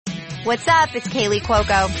What's up? It's Kaylee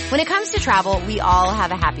Cuoco. When it comes to travel, we all have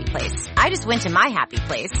a happy place. I just went to my happy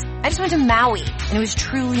place. I just went to Maui, and it was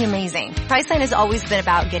truly amazing. Priceline has always been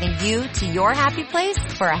about getting you to your happy place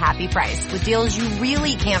for a happy price with deals you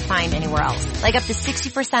really can't find anywhere else. Like up to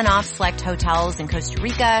 60% off select hotels in Costa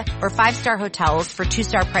Rica or 5-star hotels for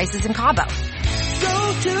 2-star prices in Cabo.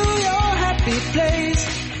 Go to your happy place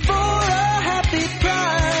for a happy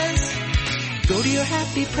price. Go to your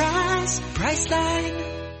happy price, Priceline.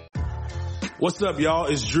 What's up, y'all?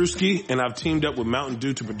 It's Drewski, and I've teamed up with Mountain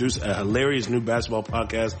Dew to produce a hilarious new basketball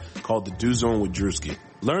podcast called The Dew Zone with Drewski.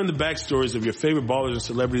 Learn the backstories of your favorite ballers and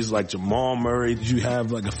celebrities like Jamal Murray. Did you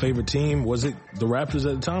have like a favorite team? Was it the Raptors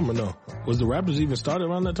at the time or no? Was the Raptors even started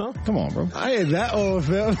around that time? Come on, bro. I ain't that old,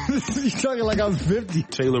 fam. You talking like I was 50.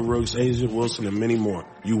 Taylor Rooks, Asia Wilson, and many more.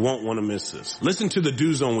 You won't want to miss this. Listen to The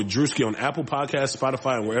Dew Zone with Drewski on Apple Podcasts,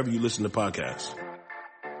 Spotify, and wherever you listen to podcasts.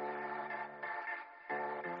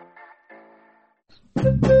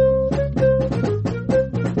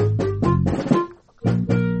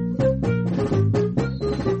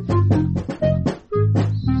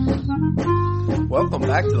 Welcome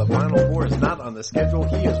back to the Final Four is not on the schedule.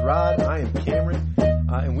 He is Rod, I am Cameron,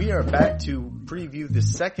 and we are back to preview the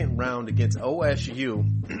second round against OSU.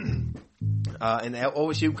 And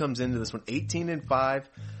OSU comes into this one 18-5,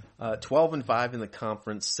 12-5 in the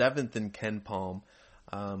conference, 7th in Ken Palm,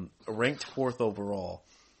 ranked 4th overall.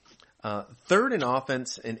 3rd in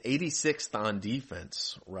offense and 86th on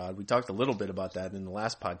defense, Rod. We talked a little bit about that in the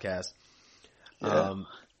last podcast. Yeah.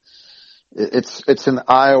 It's an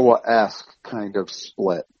Iowa-esque kind of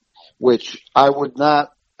split, which I would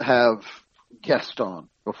not have guessed on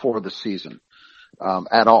before the season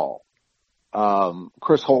at all.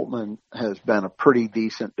 Chris Holtmann has been a pretty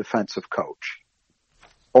decent defensive coach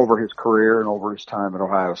over his career and over his time at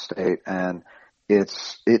Ohio State, and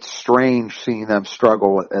it's strange seeing them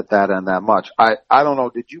struggle at that end that much. I don't know.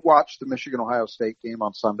 Did you watch the Michigan-Ohio State game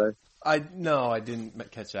on Sunday? No, I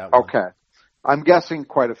didn't catch that one. Okay. I'm guessing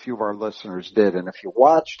quite a few of our listeners did, and if you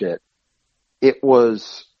watched it, it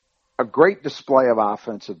was a great display of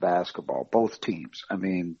offensive basketball, both teams. I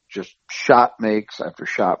mean, just shot makes after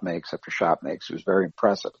shot makes after shot makes. It was very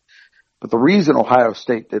impressive. But the reason Ohio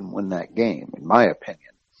State didn't win that game, in my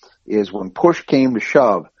opinion, is when push came to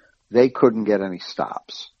shove, they couldn't get any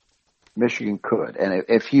stops. Michigan could. And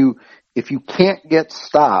if you can't get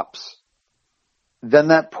stops, then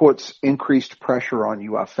that puts increased pressure on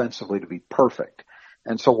you offensively to be perfect.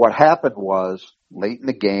 And so what happened was, late in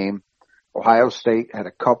the game, Ohio State had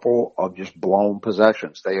a couple of just blown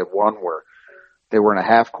possessions. They had one where they were in a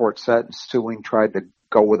half-court set and Suing tried to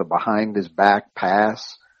go with a behind-his-back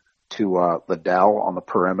pass to Liddell on the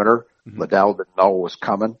perimeter. Mm-hmm. Liddell didn't know it was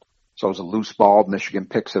coming. So it was a loose ball. Michigan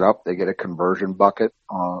picks it up. They get a conversion bucket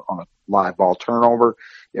on a live ball turnover.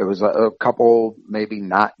 It was a couple maybe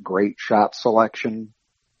not great shot selection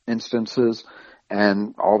instances.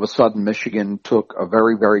 And all of a sudden, Michigan took a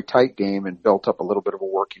very, very tight game and built up a little bit of a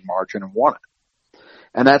working margin and won it.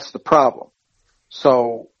 And that's the problem.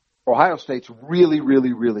 So Ohio State's really,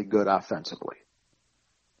 really, really good offensively.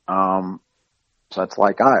 So that's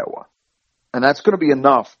like Iowa. And that's going to be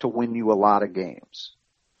enough to win you a lot of games.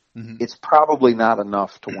 Mm-hmm. It's probably not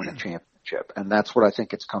enough to win a championship. And that's what I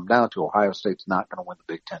think it's come down to. Ohio State's not going to win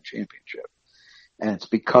the Big Ten championship. And it's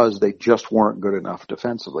because they just weren't good enough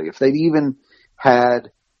defensively. If they'd even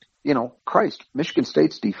had, Michigan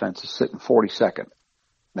State's defense is sitting 42nd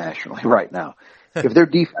nationally right now. If their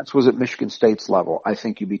defense was at Michigan State's level, I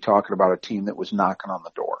think you'd be talking about a team that was knocking on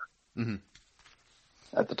the door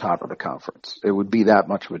at the top of the conference. It would be that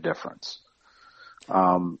much of a difference.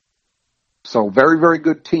 So very, very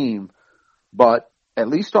good team, but at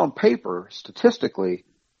least on paper, statistically,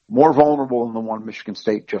 more vulnerable than the one Michigan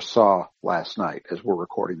State just saw last night as we're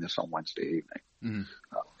recording this on Wednesday evening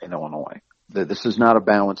in Illinois. This is not a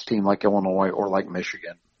balanced team like Illinois or like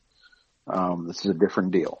Michigan. This is a different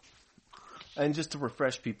deal. And just to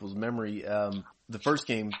refresh people's memory, the first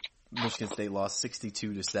game, Michigan State lost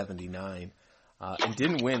 62-79. And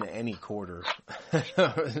didn't win any quarter.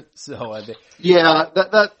 So yeah,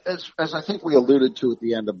 that as I think we alluded to at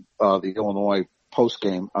the end of the Illinois post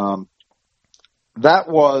game, that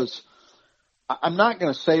was. I'm not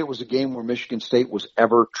going to say it was a game where Michigan State was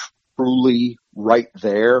ever truly right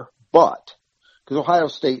there, but because Ohio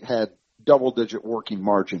State had double-digit working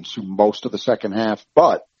margins through most of the second half,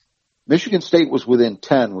 but Michigan State was within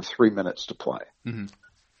 10 with 3 minutes to play. Mm-hmm.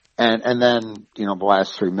 And then, the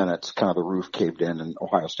last 3 minutes, kind of the roof caved in and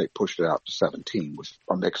Ohio State pushed it out to 17 with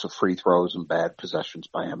a mix of free throws and bad possessions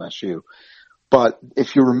by MSU. But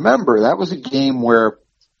if you remember, that was a game where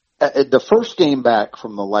The first game back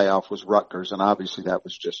from the layoff was Rutgers, and obviously that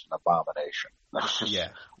was just an abomination. That was just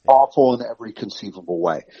awful in every conceivable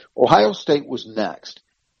way. Ohio State was next,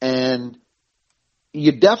 and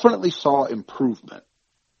you definitely saw improvement.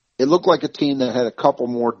 It looked like a team that had a couple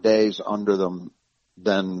more days under them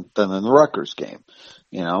than in the Rutgers game.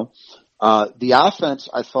 You know, the offense,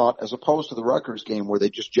 I thought, as opposed to the Rutgers game where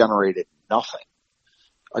they just generated nothing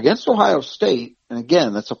against Ohio State, and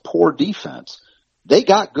again, that's a poor defense. They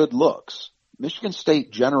got good looks. Michigan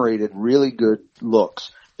State generated really good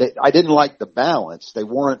looks. I didn't like the balance. They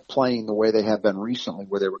weren't playing the way they have been recently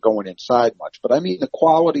where they were going inside much. But I mean the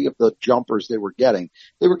quality of the jumpers they were getting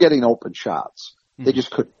open shots. They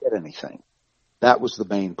just couldn't get anything. That was the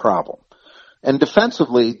main problem. And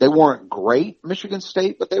defensively, they weren't great, Michigan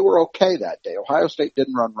State, but they were okay that day. Ohio State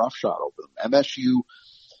didn't run roughshod over them. MSU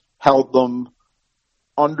held them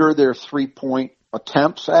under their 3-point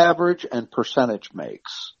attempts average and percentage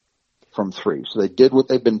makes from three. So they did what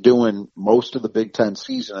they've been doing most of the Big Ten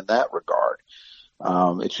season in that regard.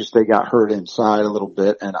 It's just they got hurt inside a little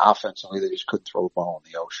bit, and offensively they just couldn't throw the ball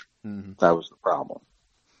in the ocean. Mm-hmm. That was the problem.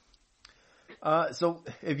 So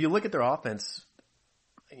if you look at their offense,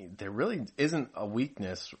 there really isn't a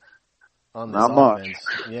weakness on this offense.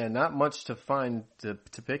 Yeah, not much to find to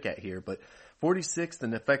pick at here, but 46th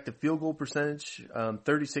in effective field goal percentage,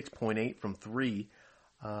 36.8 from three,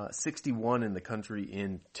 61 in the country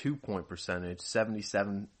in 2-point percentage,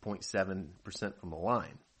 77.7% from the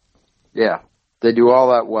line. Yeah, they do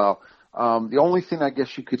all that well. The only thing I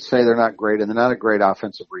guess you could say they're not great, and they're not a great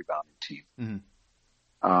offensive rebounding team.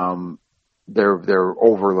 Mm-hmm. They're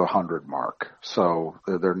over the 100 mark, so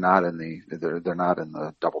they're not in the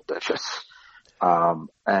double digits.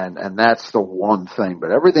 And that's the one thing,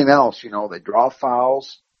 but everything else, they draw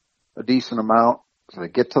fouls a decent amount, so they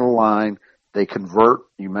get to the line, they convert.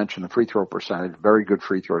 You mentioned the free throw percentage, very good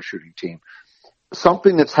free throw shooting team.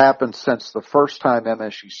 Something that's happened since the first time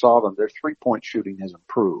MSU saw them, their 3-point shooting has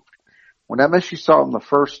improved. When MSU saw them the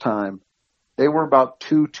first time, they were about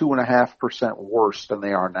 2.5% worse than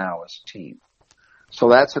they are now as a team. So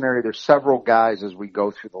that's an area, there's several guys as we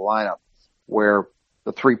go through the lineup where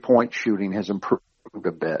the 3-point shooting has improved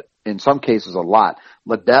a bit. In some cases, a lot.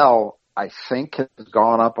 Liddell, I think, has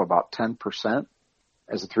gone up about 10%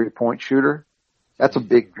 as a 3-point shooter. That's a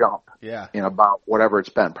big jump. Yeah. In about whatever it's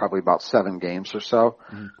been, probably about 7 games or so.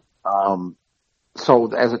 Mm-hmm.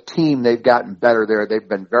 So as a team, they've gotten better there. They've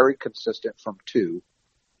been very consistent from 2.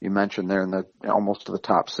 You mentioned they're in almost to the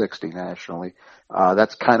top 60 nationally.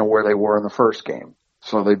 That's kind of where they were in the first game.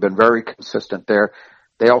 So they've been very consistent there.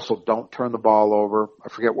 They also don't turn the ball over. I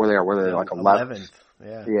forget where they are. Where they're like 11th.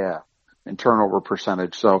 Yeah. In turnover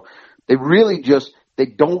percentage. So they really they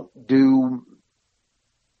don't do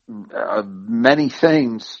many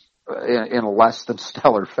things in a less than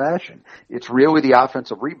stellar fashion. It's really the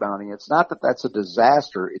offensive rebounding. It's not that that's a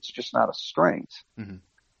disaster. It's just not a strength.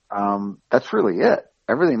 Mm-hmm. That's really it.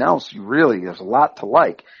 Everything else, there's a lot to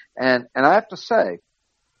like. And I have to say,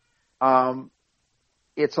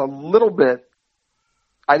 it's a little bit,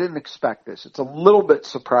 I didn't expect this. It's a little bit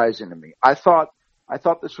surprising to me. I thought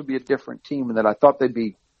this would be a different team and that I thought they'd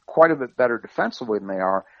be quite a bit better defensively than they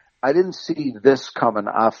are. I didn't see this coming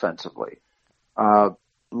offensively.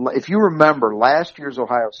 If you remember last year's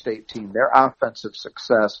Ohio State team, their offensive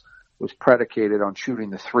success was predicated on shooting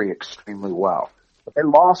the 3 extremely well. But they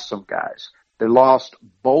lost some guys. They lost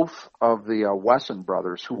both of the Wesson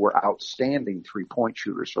brothers who were outstanding 3-point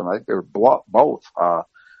shooters. So I think they were both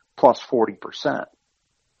plus 40%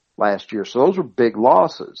 last year. So those were big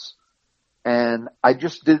losses. And I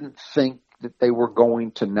just didn't think that they were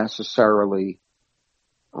going to necessarily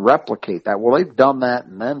replicate that. Well, they've done that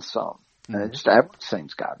and then some. Mm-hmm. And just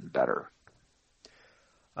everything's gotten better.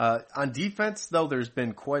 On defense, though, there's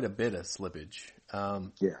been quite a bit of slippage.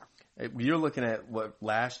 You're looking at what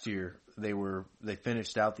last year they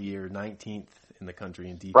finished out the year 19th in the country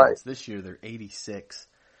in defense. Right. This year they're 86.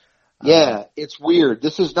 Yeah, it's weird.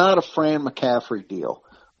 This is not a Fran McCaffrey deal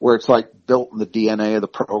where it's like built in the DNA of the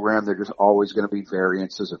program. They're just always going to be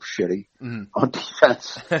variances of shitty on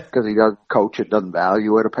defense because he doesn't coach it, doesn't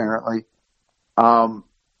value it apparently.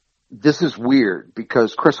 This is weird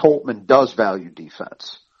because Chris Holtmann does value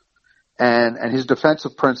defense and his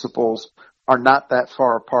defensive principles are not that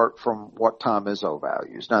far apart from what Tom Izzo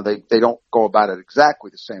values. Now they don't go about it exactly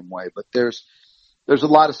the same way, but there's a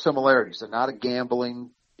lot of similarities. They're not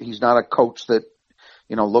he's not a coach that,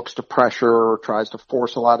 looks to pressure or tries to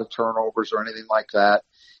force a lot of turnovers or anything like that.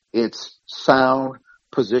 It's sound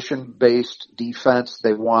position-based defense.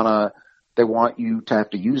 They want you to have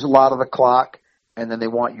to use a lot of the clock and then they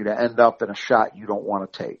want you to end up in a shot you don't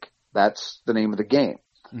want to take. That's the name of the game.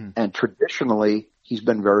 And traditionally, he's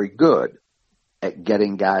been very good at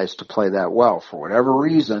getting guys to play that well. For whatever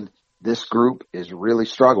reason, this group is really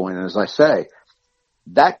struggling. And as I say,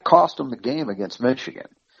 that cost them the game against Michigan.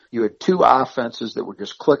 You had two offenses that were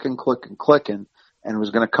just clicking, and it was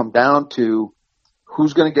going to come down to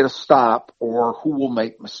who's going to get a stop or who will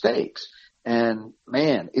make mistakes. And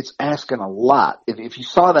man, it's asking a lot. If you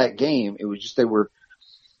saw that game, it was just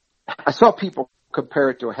I saw people compare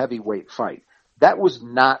it to a heavyweight fight. That was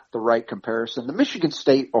not the right comparison. The Michigan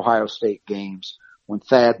State-Ohio State games, when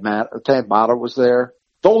Thad Matta was there,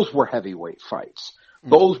 those were heavyweight fights.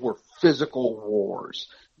 Those were physical wars.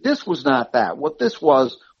 This was not that. What this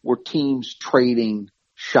was were teams trading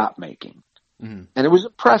shot making. And it was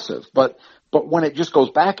impressive. But when it just goes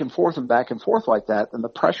back and forth like that, then the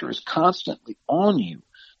pressure is constantly on you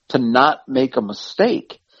to not make a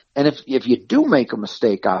mistake. And if you do make a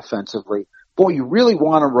mistake offensively, boy, you really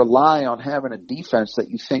want to rely on having a defense that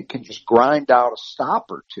you think can just grind out a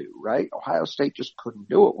stop or two, right? Ohio State just couldn't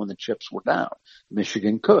do it when the chips were down.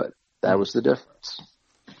 Michigan could. That was the difference.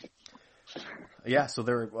 Yeah, so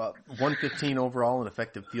they're 115 overall in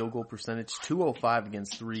effective field goal percentage, 205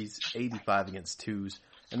 against threes, 85 against twos,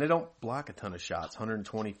 and they don't block a ton of shots,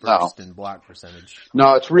 121st in block percentage.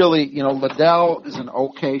 No, it's really, Liddell is an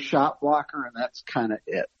okay shot blocker, and that's kind of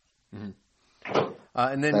it.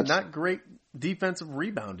 And then not great defensive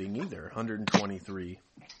rebounding either, 123.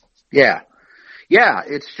 Yeah,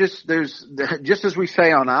 it's just just as we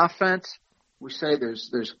say on offense, we say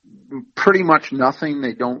there's pretty much nothing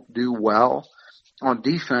they don't do well. On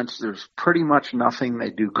defense, there's pretty much nothing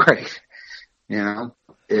they do great.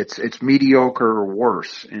 It's mediocre or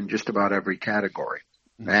worse in just about every category.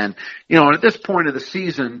 And, at this point of the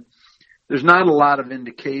season, there's not a lot of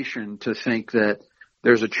indication to think that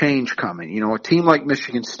there's a change coming. A team like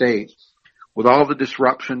Michigan State, with all the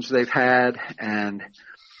disruptions they've had and,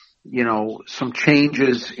 some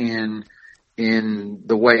changes in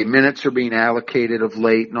the way minutes are being allocated of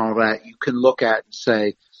late and all that, you can look at and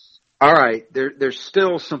say, all right, there's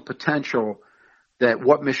still some potential that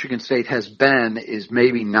what Michigan State has been is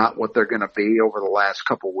maybe not what they're going to be over the last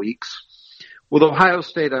couple weeks. With Ohio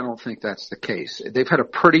State, I don't think that's the case. They've had a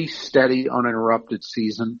pretty steady, uninterrupted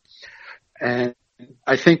season, and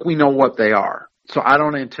I think we know what they are. So I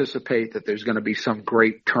don't anticipate that there's going to be some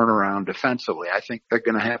great turnaround defensively. I think they're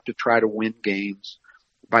going to have to try to win games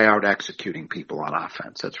by out-executing people on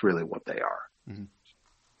offense. That's really what they are. Mm-hmm.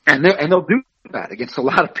 And they'll do that against a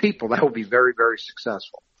lot of people. That will be very, very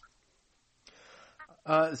successful.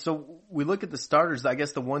 So we look at the starters. I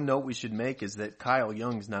guess the one note we should make is that Kyle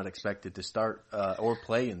Young's not expected to start or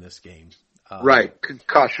play in this game. Right.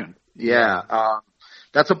 Concussion. Yeah.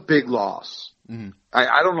 That's a big loss. Mm-hmm.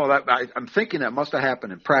 I don't know that. I'm thinking that must have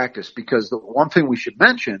happened in practice, because the one thing we should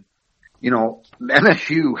mention,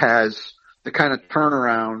 MSU has the kind of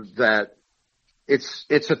turnaround that it's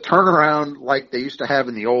a turnaround like they used to have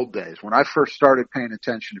in the old days. When I first started paying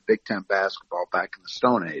attention to Big Ten basketball back in the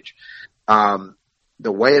Stone Age,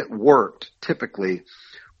 the way it worked typically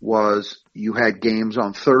was you had games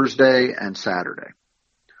on Thursday and Saturday.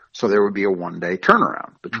 So there would be a one-day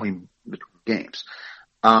turnaround between games.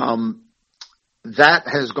 That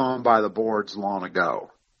has gone by the boards long ago.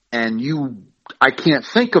 And I can't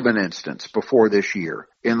think of an instance before this year,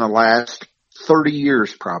 in the last 30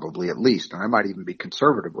 years probably at least, and I might even be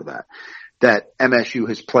conservative with that MSU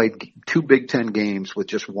has played two Big Ten games with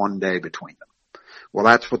just one day between them. Well,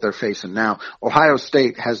 that's what they're facing now. Ohio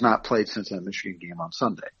State has not played since that Michigan game on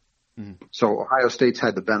Sunday. Mm-hmm. So Ohio State's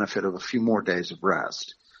had the benefit of a few more days of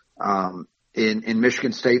rest. In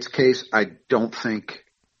Michigan State's case, I don't think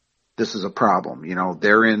this is a problem.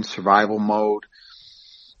 They're in survival mode.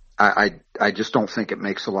 I just don't think it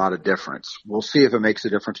makes a lot of difference. We'll see if it makes a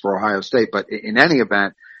difference for Ohio State, but in any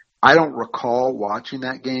event, I don't recall watching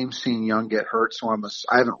that game, seeing Young get hurt, so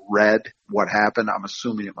I haven't read what happened. I'm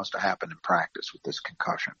assuming it must have happened in practice with this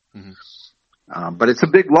concussion. Mm-hmm. But it's a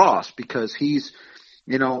big loss, because he's,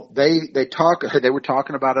 they were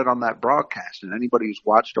talking about it on that broadcast, and anybody who's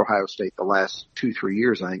watched Ohio State the last 2-3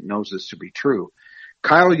 years, I think, knows this to be true.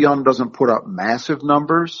 Kyle Young doesn't put up massive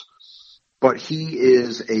numbers, but he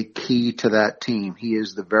is a key to that team. He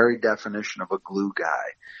is the very definition of a glue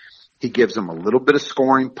guy. He gives them a little bit of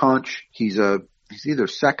scoring punch. He's either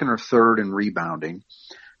second or third in rebounding.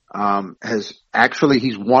 He's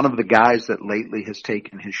one of the guys that lately has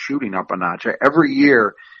taken his shooting up a notch. Every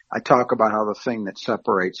year I talk about how the thing that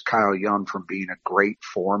separates Kyle Young from being a great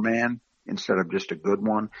four-man instead of just a good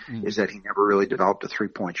one is that he never really developed a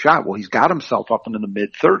three-point shot. Well, he's got himself up into the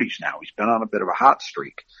mid-30s now. He's been on a bit of a hot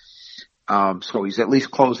streak. So he's at least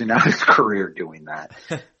closing out his career doing that.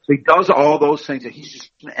 So he does all those things. And he's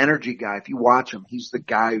just an energy guy. If you watch him, he's the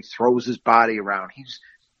guy who throws his body around.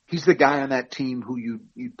 He's the guy on that team who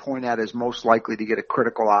you point at as most likely to get a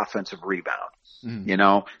critical offensive rebound. You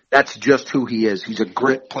know, that's just who he is. He's a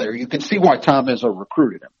grit player. You can see why Tom Izzo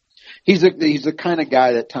recruited him. He's the kind of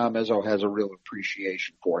guy that Tom Izzo has a real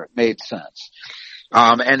appreciation for. It made sense.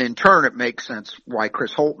 And in turn, it makes sense why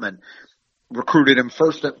Chris Holtmann recruited him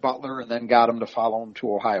first at Butler and then got him to follow him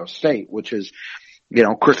to Ohio State, which is, you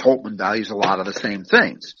know, Chris Holtmann values a lot of the same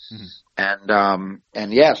things. And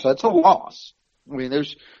yes, that's a loss. I mean,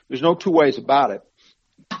 there's no two ways about it.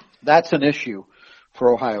 That's an issue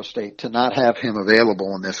for Ohio State to not have him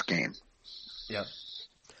available in this game. Yeah.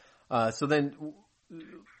 So then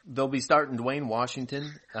they'll be starting Dwayne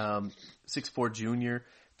Washington, 6'4" junior,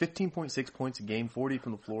 15.6 points a game, 40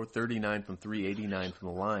 from the floor, 39 from 3, 89 from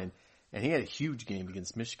the line. And he had a huge game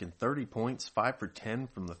against Michigan, 30 points, 5 for 10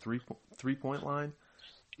 from the three-point line.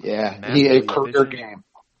 Yeah, he had a career game.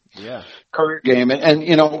 Yeah. Career game. And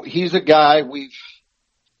you know, he's a guy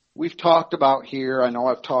we've talked about here. I know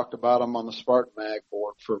I've talked about him on the Spartan Mag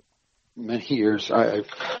board for many years. I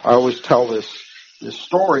always tell this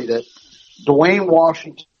story that Dwayne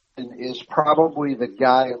Washington is probably the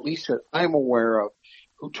guy, at least that I'm aware of,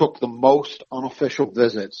 who took the most unofficial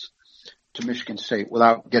visits to Michigan State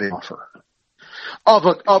without getting an offer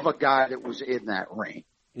of a guy that was in that range.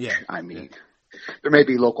 Yeah. I mean, there may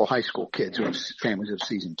be local high school kids who have families have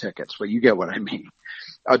season tickets, but you get what I mean.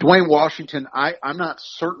 Dwayne Washington, I'm not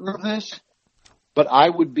certain of this, but I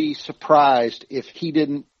would be surprised if he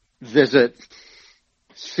didn't visit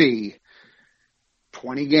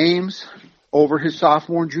 20 games over his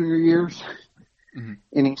sophomore and junior years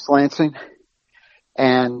in East Lansing.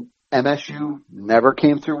 And MSU never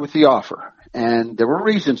came through with the offer. And there were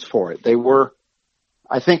reasons for it.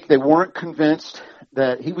 I think they weren't convinced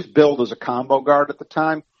that he was billed as a combo guard at the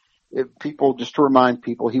time. Just to remind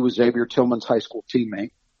people, he was Xavier Tillman's high school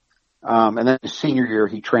teammate. And then his senior year,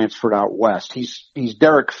 he transferred out west. He's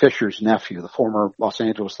Derek Fisher's nephew, the former Los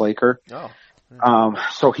Angeles Laker. Oh.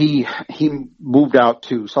 So he moved out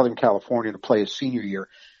to Southern California to play his senior year.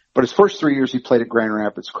 But his first 3 years, he played at Grand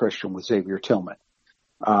Rapids Christian with Xavier Tillman.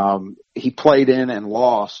 He played in and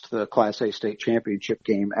lost the Class A state championship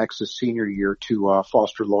game his senior year to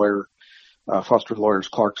Foster Lawyer's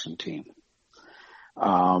Clarkson team.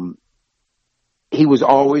 He was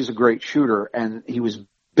always a great shooter, and he was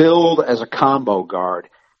billed as a combo guard.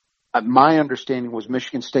 My understanding was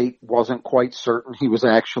Michigan State wasn't quite certain he was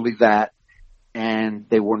actually that, and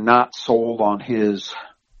they were not sold on his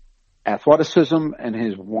athleticism and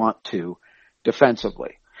his want to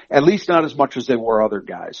defensively. At least not as much as they were other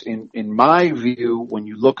guys. In my view, when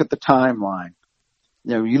you look at the timeline,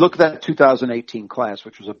 you know, you look at that 2018 class,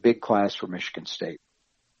 which was a big class for Michigan State,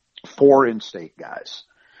 4 in-state guys.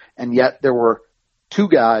 And yet there were 2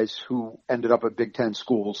 guys who ended up at Big Ten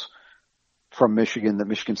schools from Michigan that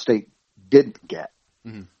Michigan State didn't get.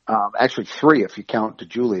 Actually 3 if you count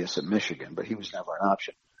DeJulius at Michigan, but he was never an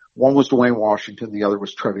option. One was Dwayne Washington, the other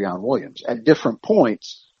was Trevion Williams. At different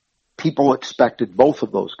points, people expected both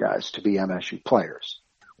of those guys to be MSU players.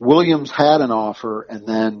 Williams had an offer, and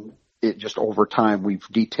then it just over time, we've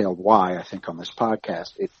detailed why, I think, on this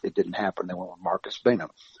podcast. It didn't happen. They went with Marcus Bingham.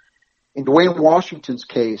 In Dwayne Washington's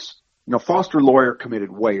case, you know, Foster Lawyer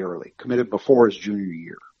committed way early, committed before his junior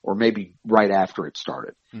year, or maybe right after it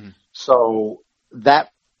started. So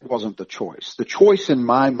that wasn't the choice. The choice in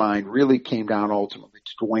my mind really came down ultimately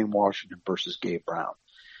to Dwayne Washington versus Gabe Brown.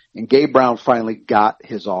 And Gabe Brown finally got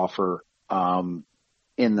his offer in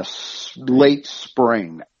the late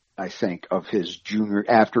spring, I think, of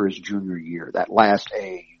after his junior year, that last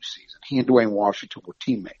AAU season. He and Dwayne Washington were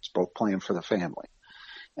teammates, both playing for the family.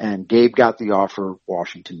 And Gabe got the offer,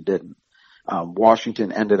 Washington didn't.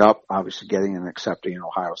 Washington ended up obviously getting and accepting an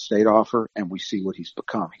Ohio State offer, and we see what he's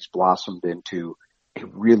become. He's blossomed into a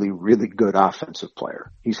really, really good offensive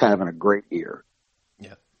player. He's having a great year.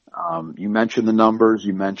 Yeah. You mentioned the numbers.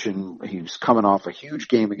 You mentioned he was coming off a huge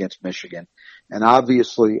game against Michigan. And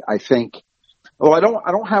obviously, I think, I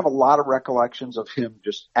don't have a lot of recollections of him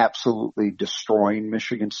just absolutely destroying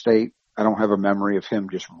Michigan State. I don't have a memory of him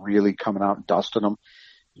just really coming out and dusting them.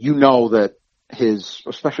 You know that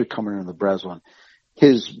especially coming into the Breslin,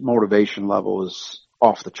 his motivation level is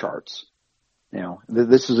off the charts. You know,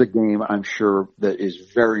 this is a game I'm sure that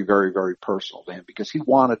is very, very, very personal to him because he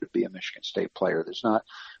wanted to be a Michigan State player.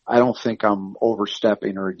 I don't think I'm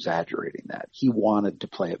overstepping or exaggerating that. He wanted to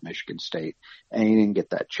play at Michigan State and he didn't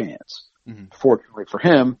get that chance. Fortunately for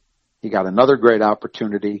him, he got another great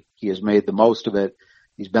opportunity. He has made the most of it.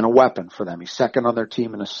 He's been a weapon for them. He's second on their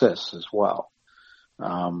team in assists as well.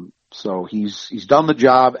 So he's done the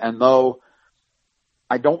job, and though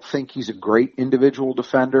I don't think he's a great individual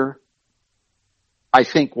defender, I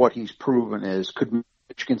think what he's proven is, could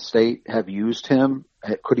Michigan State have used him?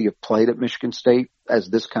 Could he have played at Michigan State as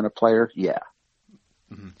this kind of player? Yeah,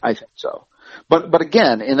 I think so. But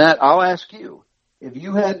again, in that, I'll ask you, if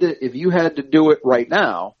you had to do it right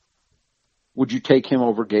now, would you take him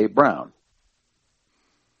over Gabe Brown?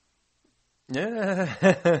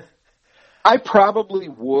 Yeah. I probably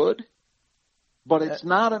would, but it's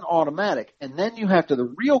not an automatic. And then you have to,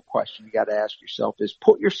 the real question you got to ask yourself is,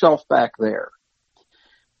 put yourself back there.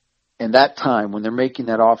 In that time when they're making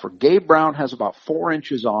that offer, Gabe Brown has about 4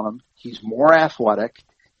 inches on him. He's more athletic.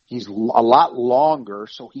 He's a lot longer,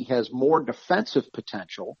 so he has more defensive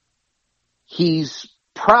potential. He's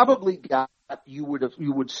probably got, you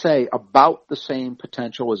would say, about the same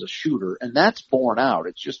potential as a shooter, and that's borne out.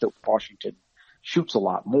 It's just that Washington shoots a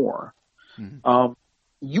lot more.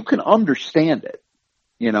 You can understand it.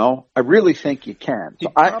 You know, I really think you can. He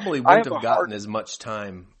probably wouldn't have gotten as much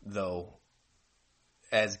time, though,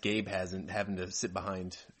 as Gabe hasn't, having to sit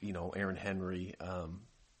behind, you know, Aaron Henry.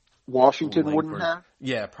 Washington Langford. wouldn't have?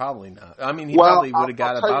 Yeah, probably not. I mean, he probably would have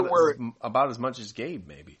got about as much as Gabe,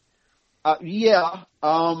 maybe. Yeah.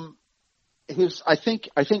 I think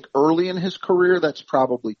early in his career, that's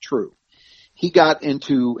probably true. He got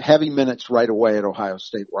into heavy minutes right away at Ohio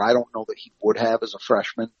State, where I don't know that he would have as a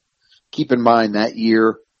freshman. Keep in mind that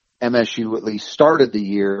year, MSU at least started the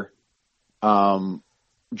year,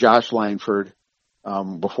 Josh Langford,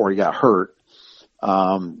 before he got hurt.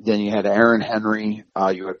 Then you had Aaron Henry,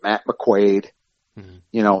 you had Matt McQuaid.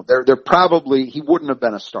 You know, they're probably, he wouldn't have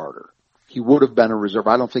been a starter. He would have been a reserve.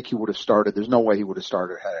 I don't think he would have started. There's no way he would have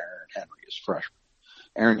started had Aaron Henry as freshman.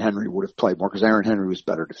 Aaron Henry would have played more because Aaron Henry was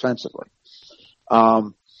better defensively.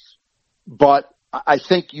 But I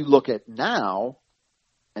think you look at now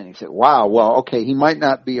and you say, wow, well, okay, he might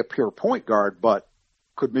not be a pure point guard, but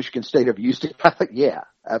could Michigan State have used it? Yeah,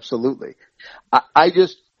 absolutely. I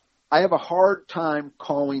have a hard time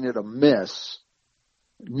calling it a miss,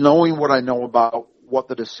 knowing what I know about what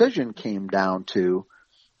the decision came down to.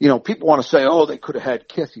 You know, people want to say, oh, they could have had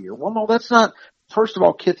Kithier. Well, no, that's not. First of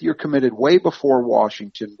all, Kithier committed way before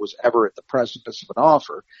Washington was ever at the precipice of an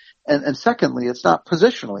offer. And secondly, it's not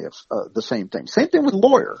positionally the same thing. Same thing with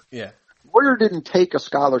Lawyer. Yeah. Lawyer didn't take a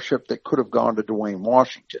scholarship that could have gone to Dwayne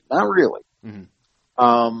Washington. Not really.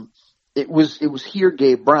 It was here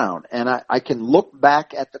Gabe Brown. And I can look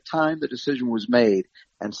back at the time the decision was made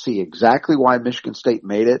and see exactly why Michigan State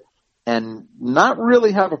made it and not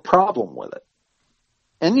really have a problem with it.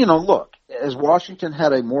 And, you know, look, has Washington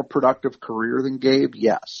had a more productive career than Gabe?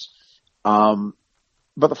 Yes.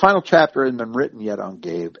 But the final chapter hasn't been written yet on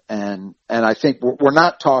Gabe. And I think we're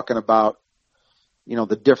not talking about, you know,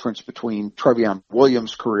 the difference between Trevion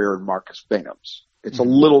Williams' career and Marcus Bingham's. It's a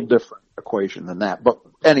little different equation than that. But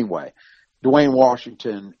anyway, Dwayne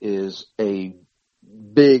Washington is a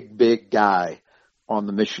big, big guy on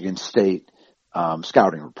the Michigan State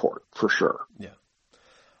scouting report for sure. Yeah.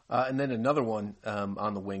 And then another one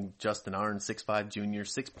on the wing, Justin Arns, 6'5", junior,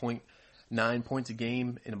 6.9 points a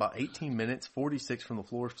game in about 18 minutes, 46 from the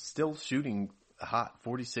floor, still shooting hot,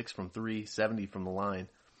 46 from 3, 70 from the line.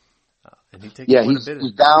 And he takes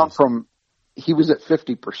he's down from, he was at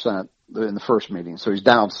 50% in the first meeting, so he's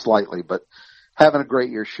down slightly, but having a great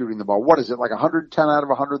year shooting the ball. What is it, like 110 out of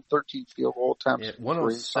 113 field goal attempts? Yeah,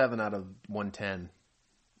 107 out of 110.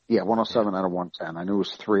 Yeah, 107 out of 110. I knew it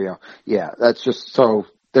was 3. Yeah, that's just so.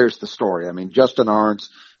 There's the story. I mean, Justin Arns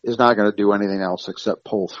is not going to do anything else except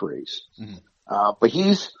pull threes. But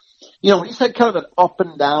he's had kind of an up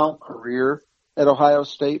and down career at Ohio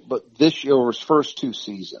State, but this year, his first 2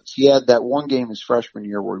 seasons, he had that one game his freshman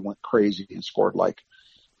year where he went crazy and scored like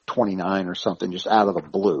 29 or something just out of the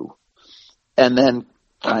blue. And then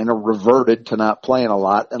kind of reverted to not playing a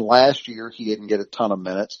lot. And last year, he didn't get a ton of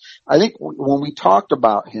minutes. I think when we talked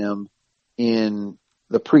about him in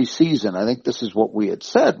the preseason, I think this is what we had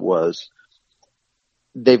said was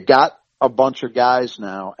they've got a bunch of guys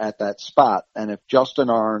now at that spot. And if Justin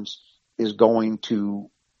Arns is going to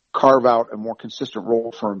carve out a more consistent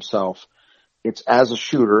role for himself, it's as a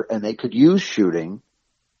shooter, and they could use shooting,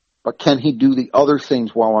 but can he do the other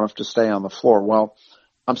things well enough to stay on the floor? Well,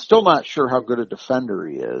 I'm still not sure how good a defender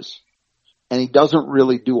he is, and he doesn't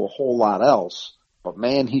really do a whole lot else, but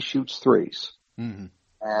man, he shoots threes.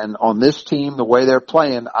 And on this team, the way they're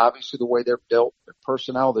playing, obviously the way they're built, their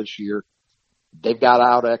personnel this year, they've got to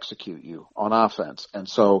out-execute you on offense. And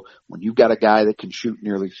so when you've got a guy that can shoot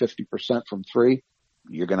nearly 50% from 3,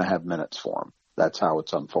 you're going to have minutes for him. That's how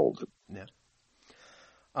it's unfolded. Yeah.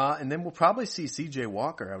 And then we'll probably see C.J.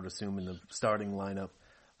 Walker, I would assume, in the starting lineup.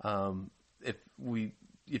 If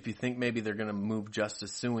you think maybe they're going to move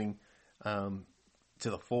Justice Suing to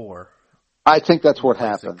the 4. I think that's what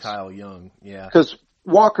happens. Kyle Young, yeah. Because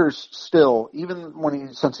Walker's still, even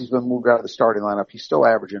since he's been moved out of the starting lineup, he's still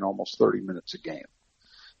averaging almost 30 minutes a game.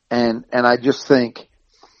 And I just think,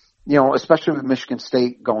 especially with Michigan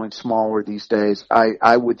State going smaller these days,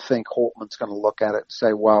 I would think Holtman's going to look at it and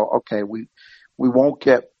say, well, okay, we won't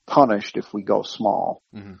get punished if we go small.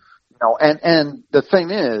 Mm-hmm. And the thing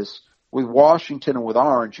is, with Washington and with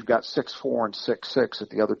Orange, you've got 6'4" and 6'6" at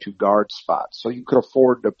the other 2 guard spots. So you could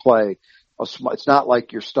afford to play it's not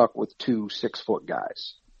like you're stuck with 2 6-foot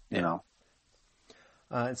guys,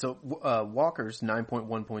 And so Walker's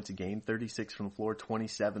 9.1 points a game, 36 from the floor,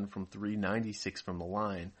 27 from 3, 96 from the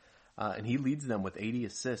line. And he leads them with 80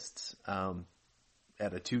 assists at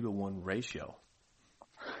a 2-to-1 ratio.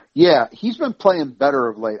 Yeah, he's been playing better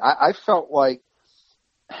of late. I felt like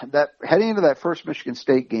that heading into that first Michigan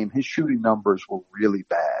State game, his shooting numbers were really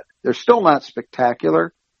bad. They're still not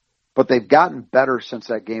spectacular, but they've gotten better since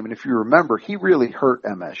that game. And if you remember, he really hurt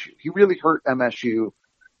MSU. He really hurt MSU,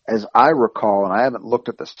 as I recall, and I haven't looked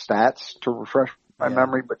at the stats to refresh my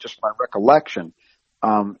memory, but just my recollection.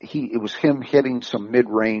 It was him hitting some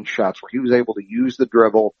mid-range shots where he was able to use the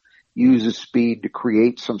dribble, use his speed to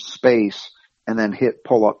create some space, and then hit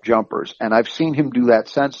pull-up jumpers. And I've seen him do that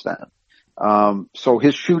since then. So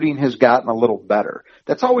his shooting has gotten a little better.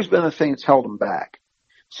 That's always been the thing that's held him back.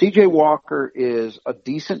 C.J. Walker is a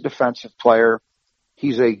decent defensive player.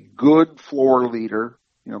 He's a good floor leader,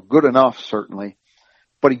 good enough certainly,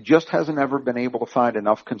 but he just hasn't ever been able to find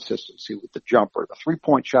enough consistency with the jumper. The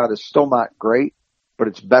 3-point shot is still not great, but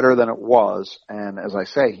it's better than it was. And as I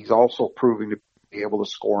say, he's also proving to be able to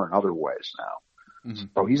score in other ways now. Mm-hmm.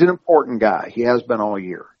 So he's an important guy. He has been all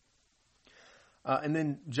year. And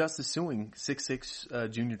then Justice Suing, 6'6",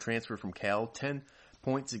 junior transfer from Cal, 10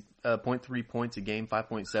 points, 0.3 points a game,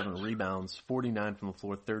 5.7 rebounds, 49 from the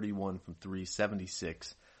floor, 31 from 3,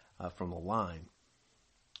 76 from the line.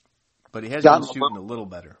 But he has been shooting a little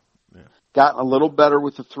better. Yeah. Gotten a little better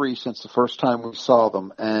with the 3 since the first time we saw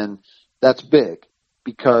them, and that's big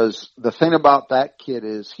because the thing about that kid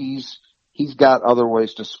is he's got other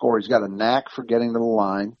ways to score. He's got a knack for getting to the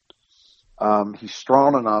line. He's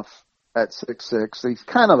strong enough at 6'6". He's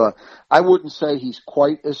kind of I wouldn't say he's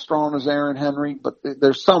quite as strong as Aaron Henry, but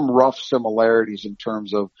there's some rough similarities in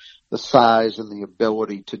terms of the size and the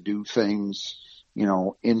ability to do things,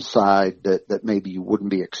 inside that maybe you wouldn't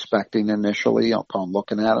be expecting initially upon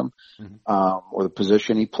looking at him, or the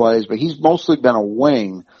position he plays. But he's mostly been a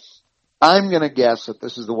wing. I'm going to guess that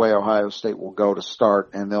this is the way Ohio State will go to start,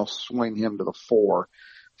 and they'll swing him to the 4,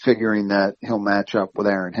 figuring that he'll match up with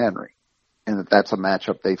Aaron Henry. And that's a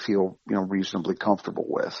matchup they feel, reasonably comfortable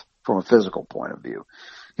with from a physical point of view.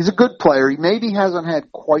 He's a good player. He maybe hasn't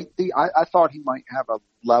had quite I thought he might have a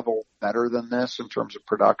level better than this in terms of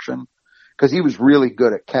production because he was really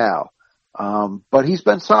good at Cal. But he's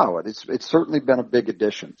been solid. It's certainly been a big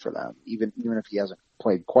addition for them, even if he hasn't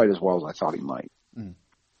played quite as well as I thought he might. Mm.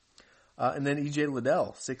 And then E.J.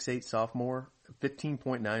 Liddell, 6'8" sophomore,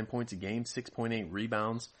 15.9 points a game, 6.8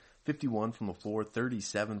 rebounds, 51 from the floor,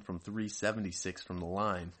 37 from 3, 76 from the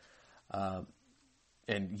line.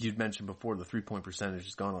 And you'd mentioned before the 3-point percentage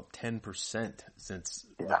has gone up 10% since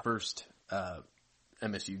the first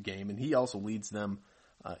MSU game. And he also leads them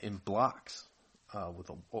in blocks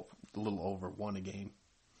with a little over 1 a game.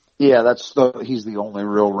 Yeah, he's the only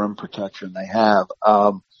real rim protection they have.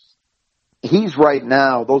 He's right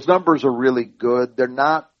now, those numbers are really good. They're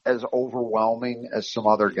not as overwhelming as some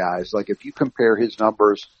other guys. Like if you compare his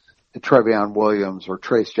numbers to Trevion Williams or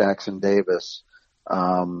Trace Jackson Davis,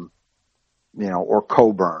 or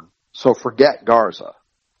Coburn. So forget Garza.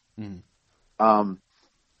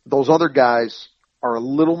 Those other guys are a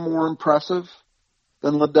little more impressive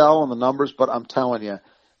than Liddell in the numbers, but I'm telling you,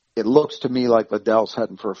 it looks to me like Liddell's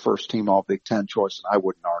heading for a first-team All-Big Ten choice, and I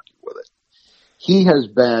wouldn't argue with it. He has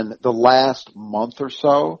been, the last month or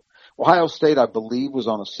so, Ohio State, I believe, was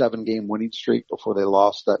on a 7-game winning streak before they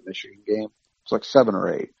lost that Michigan game. It's like 7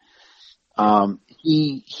 or 8.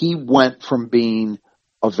 He went from being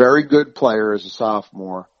a very good player as a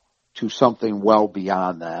sophomore to something well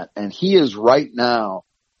beyond that. And he is right now,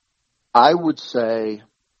 I would say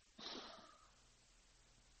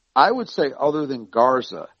other than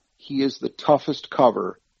Garza, he is the toughest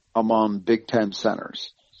cover among Big Ten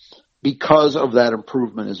centers because of that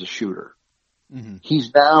improvement as a shooter. Mm-hmm.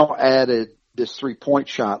 He's now added this 3-point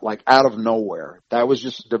shot like out of nowhere. That was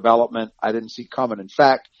just a development I didn't see coming. In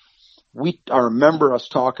fact, I remember us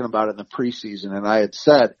talking about it in the preseason, and I had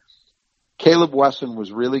said Caleb Wesson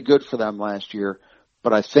was really good for them last year,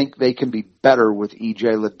 but I think they can be better with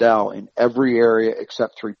E.J. Liddell in every area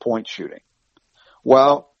except 3-point shooting.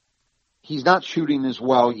 Well, he's not shooting as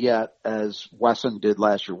well yet as Wesson did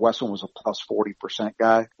last year. Wesson was a plus 40%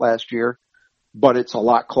 guy last year, but it's a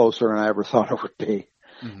lot closer than I ever thought it would be.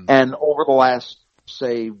 Mm-hmm. And over the last,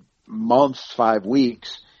 say, month, 5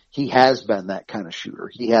 weeks, he has been that kind of shooter.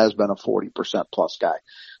 He has been a 40% plus guy.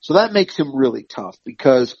 So that makes him really tough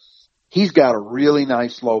because he's got a really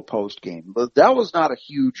nice low post game. But that was not a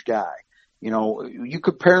huge guy. You know, you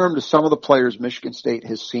compare him to some of the players Michigan State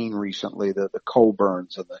has seen recently, the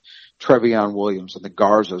Coburns and the Trevion Williams and the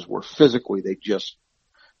Garzas, where physically they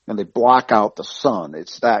block out the sun.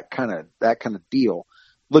 It's that kind of deal.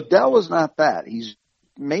 Liddell is not that. He's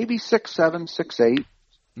maybe 6'7",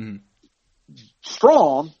 6'8",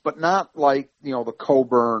 strong, but not like, you know, the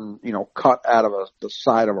Coburn, you know, cut out of the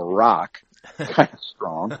side of a rock kind of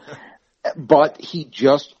strong. But he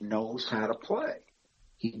just knows how to play.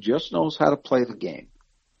 He just knows how to play the game,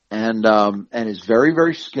 and is very,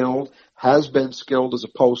 very skilled. Has been skilled as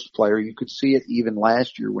a post player. You could see it even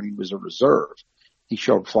last year when he was a reserve. He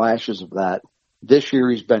showed flashes of that. This year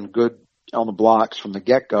he's been good on the blocks from the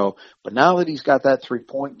get-go. But now that he's got that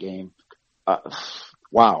 3-point game,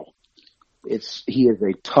 wow, he is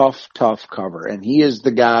a tough cover, and he is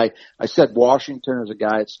the guy. I said Washington is a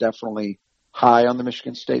guy that's definitely high on the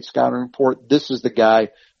Michigan State scouting report. This is the guy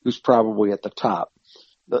who's probably at the top.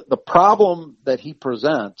 The problem that he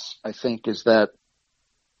presents, I think, is that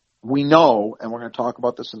we know, and we're going to talk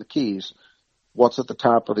about this in the keys, what's at the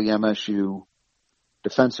top of the MSU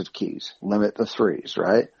defensive keys. Limit the threes,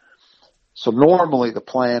 right? So normally the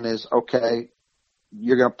plan is, okay,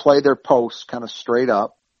 you're going to play their posts kind of straight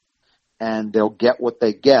up, and they'll get what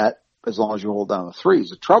they get as long as you hold down the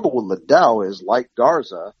threes. The trouble with Liddell is, like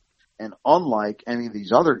Garza, and unlike any of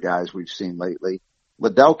these other guys we've seen lately,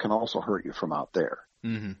 Liddell can also hurt you from out there.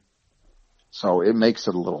 Mm-hmm. So it makes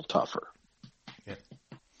it a little tougher. Yeah.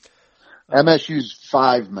 MSU's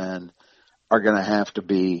 5 men are going to have to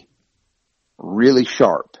be really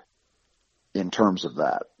sharp in terms of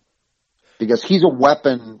that, because he's a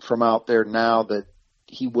weapon from out there now that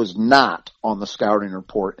he was not on the scouting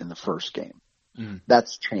report in the first game. Mm.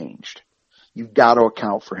 That's changed. You've got to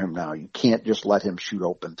account for him now. You can't just let him shoot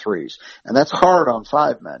open threes. And that's hard on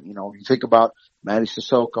 5 men. You know, you think about Matty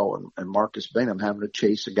Sissoko and Marcus Bingham having to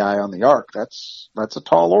chase a guy on the arc. That's a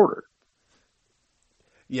tall order.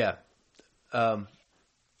 Yeah. And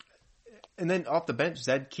then off the bench,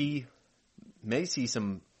 Zed Key may see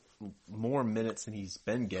some more minutes than he's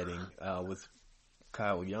been getting with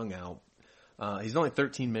Kyle Young out. He's only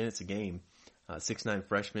 13 minutes a game. 6'9"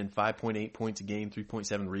 freshman, 5.8 points a game,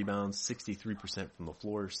 3.7 rebounds, 63% from the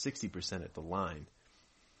floor, 60% at the line.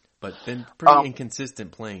 But been pretty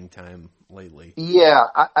inconsistent playing time lately. Yeah,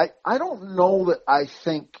 I don't know that I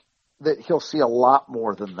think that he'll see a lot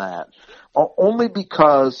more than that. Only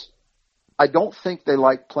because I don't think they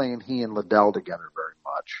like playing he and Liddell together very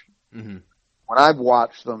much. Mm-hmm. When I've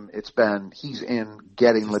watched them, it's been he's in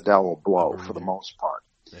getting Liddell a blow for the most part.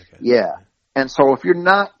 Okay. Yeah. And so if you're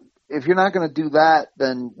not going to do that,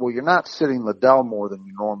 then, well, you're not sitting Liddell more than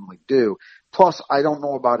you normally do. Plus, I don't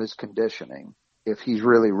know about his conditioning. If he's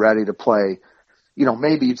really ready to play, you know,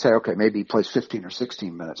 maybe you'd say, okay, maybe he plays 15 or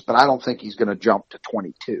 16 minutes, but I don't think he's going to jump to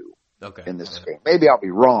 22 in this game. Maybe I'll be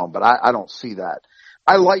wrong, but I don't see that.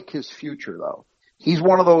 I like his future, though. He's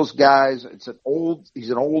one of those guys, he's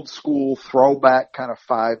an old school throwback kind of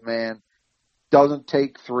 5-man, doesn't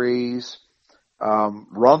take threes,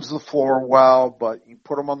 runs the floor well, but you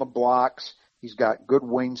put him on the blocks. He's got good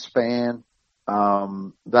wingspan.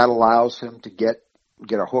 That allows him to get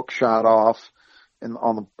a hook shot off in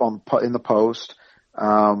the post.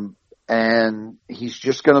 And he's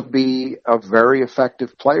just going to be a very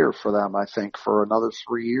effective player for them, I think, for another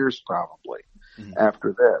 3 years probably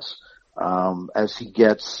after this. As he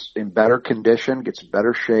gets in better condition, gets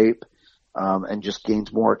better shape, and just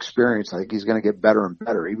gains more experience, I think he's going to get better and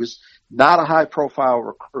better. He was not a high profile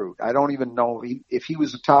recruit. I don't even know if he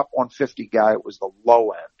was a top 150 guy, it was the low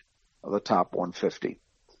end of the top 150,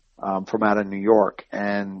 from out of New York.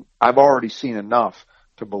 And I've already seen enough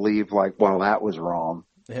to believe like, well, that was wrong.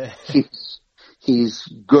 He's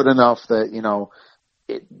good enough that, you know,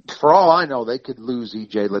 for all I know, they could lose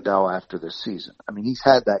E.J. Liddell after this season. I mean, he's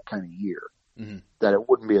had that kind of year that it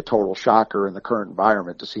wouldn't be a total shocker in the current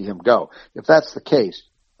environment to see him go. If that's the case,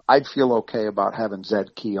 I'd feel okay about having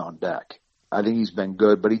Zed Key on deck. I think he's been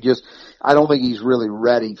good, but I don't think he's really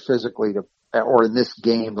ready physically to, or in this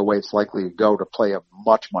game, the way it's likely to go, to play a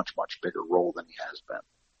much, much, much bigger role than he has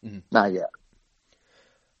been. Not yet.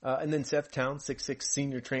 And then Seth Towns, 6'6"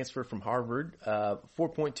 senior transfer from Harvard,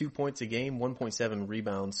 4.2 points a game, 1.7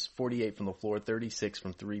 rebounds, 48 from the floor, 36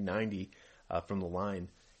 from 390 from the line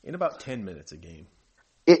in about 10 minutes a game.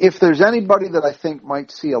 If there's anybody that I think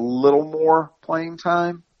might see a little more playing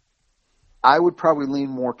time, I would probably lean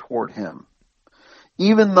more toward him.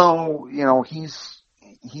 Even though, he's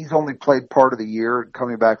only played part of the year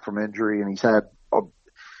coming back from injury, and he's had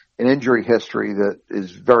an injury history that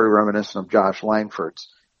is very reminiscent of Josh Langford's.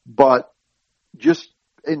 But just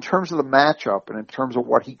in terms of the matchup and in terms of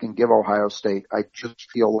what he can give Ohio State, I just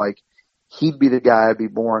feel like he'd be the guy I'd be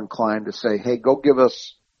more inclined to say, hey, go give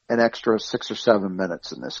us an extra 6 or 7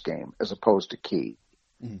 minutes in this game as opposed to Key.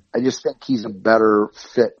 Mm-hmm. I just think he's a better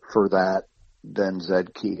fit for that than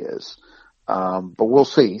Zed Key is. But we'll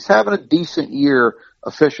see. He's having a decent year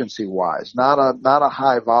efficiency wise, not a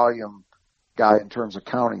high volume guy in terms of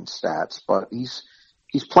counting stats, but he's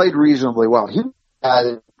played reasonably well. He had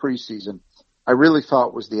in preseason, I really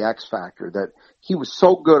thought was the X factor, that he was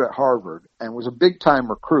so good at Harvard and was a big time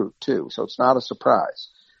recruit too. So it's not a surprise.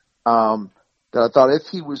 That I thought if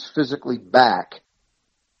he was physically back,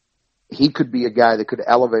 he could be a guy that could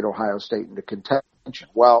elevate Ohio State into contention.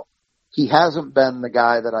 Well, he hasn't been the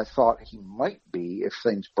guy that I thought he might be if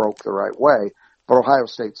things broke the right way, but Ohio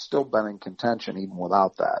State's still been in contention even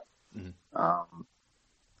without that. Mm-hmm.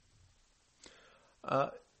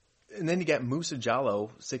 And then you got Musa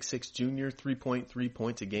Jallow, 6'6" junior, 3.3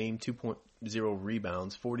 points a game, 2.0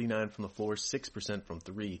 rebounds, 49 from the floor, 6% from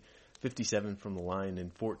three, 57 from the line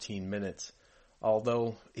in 14 minutes.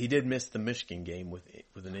 Although he did miss the Michigan game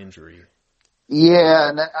with an injury. Yeah,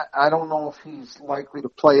 and I don't know if he's likely to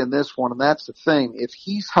play in this one, and that's the thing. If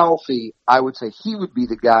he's healthy, I would say he would be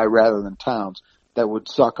the guy rather than Towns that would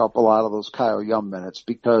suck up a lot of those Kyle Young minutes,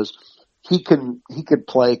 because he could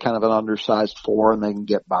play kind of an undersized four and they can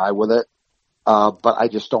get by with it. But I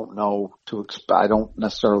just don't know I don't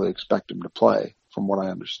necessarily expect him to play from what I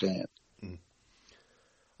understand.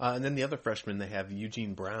 And then the other freshman they have,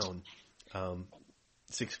 Eugene Brown,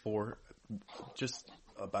 6'4", just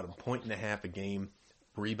about a point and a half a game,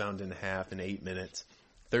 rebound and a half in 8 minutes,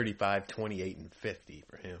 35, 28, and 50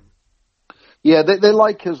 for him. Yeah, they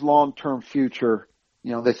like his long-term future.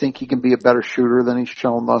 They think he can be a better shooter than he's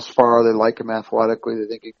shown thus far. They like him athletically. They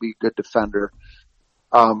think he'd be a good defender.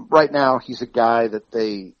 Right now, he's a guy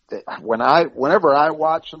that whenever I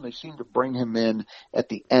watch him, they seem to bring him in at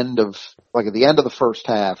the end of the first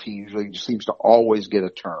half. He usually just seems to always get a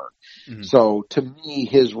turn. Mm-hmm. So to me,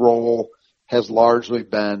 his role has largely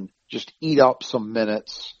been just eat up some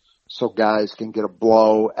minutes so guys can get a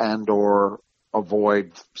blow and or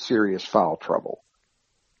avoid serious foul trouble.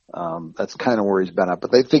 That's kind of where he's been at,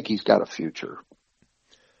 but they think he's got a future.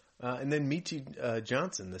 And then Michi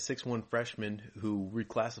Johnson, the 6'1" freshman who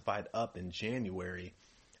reclassified up in January.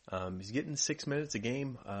 He's getting 6 minutes a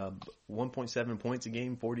game, 1.7 points a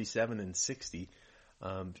game, 47 and 60,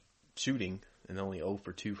 shooting, and only 0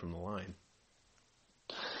 for 2 from the line.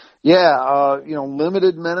 Yeah,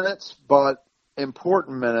 limited minutes, but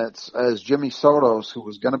important minutes, as Jimmy Sotos, who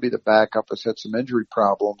was going to be the backup, has had some injury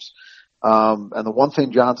problems. And the one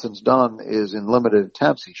thing Johnson's done is in limited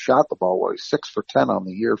attempts, he shot the ball well. He's 6 for 10 on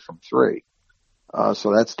the year from three.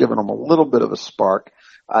 So that's given him a little bit of a spark.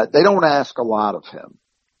 They don't ask a lot of him.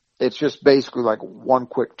 It's just basically like one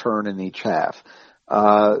quick turn in each half.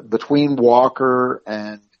 Between Walker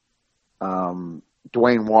and,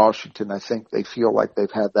 Dwayne Washington, I think they feel like they've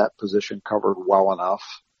had that position covered well enough.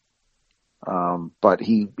 But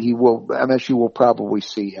MSU will probably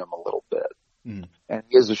see him a little bit. Mm. And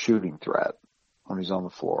he is a shooting threat when he's on the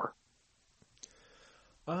floor.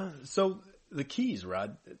 So the keys,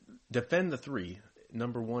 Rod, defend the three.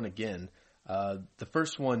 Number one again. The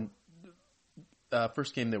first game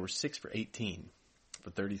they were 6 for 18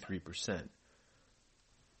 for 33%.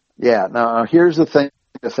 Yeah. Now here's the thing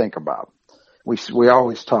to think about. We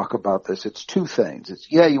always talk about this. It's two things.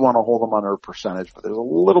 You want to hold them under a percentage, but there's a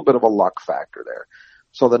little bit of a luck factor there.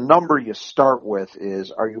 So the number you start with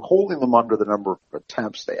is, are you holding them under the number of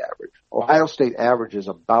attempts they average? Ohio State averages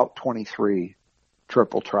about 23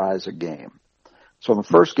 triple tries a game. So in the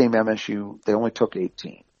first game, MSU, they only took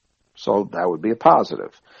 18. So that would be a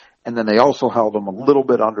positive. And then they also held them a little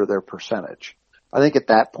bit under their percentage. I think at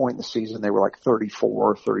that point in the season, they were like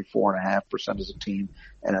 34.5% as a team,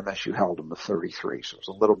 and MSU held them to 33. So it was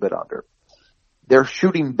a little bit under. They're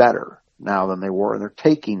shooting better now than they were, and they're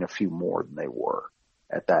taking a few more than they were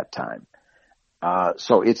at that time.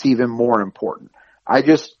 So it's even more important. I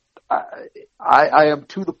am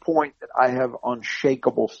to the point that I have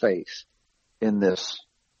unshakable faith in this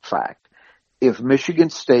fact. If Michigan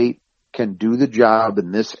State can do the job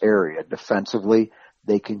in this area defensively,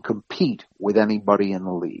 they can compete with anybody in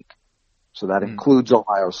the league. So that includes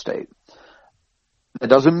Ohio State. That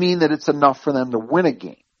doesn't mean that it's enough for them to win a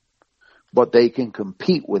game, but they can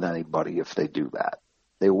compete with anybody if they do that.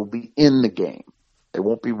 They will be in the game. They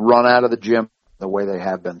won't be run out of the gym the way they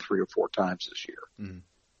have been 3 or 4 times this year.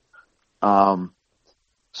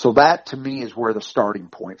 So that to me is where the starting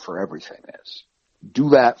point for everything is.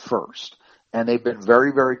 Do that first. And they've been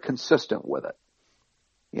very, very consistent with it.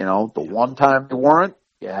 You know, the one time they weren't,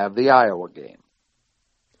 you have the Iowa game.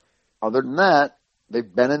 Other than that,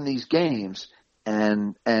 they've been in these games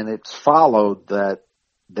and it's followed that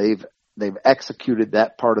they've executed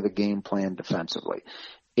that part of the game plan defensively.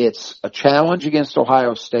 It's a challenge against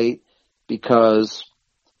Ohio State because,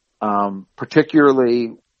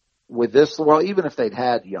 particularly with this, well, even if they'd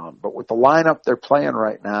had Young, but with the lineup they're playing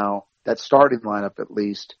right now, that starting lineup at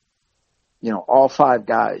least, you know, all 5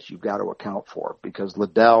 guys you've got to account for because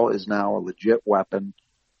Liddell is now a legit weapon.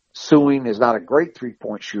 Sewing is not a great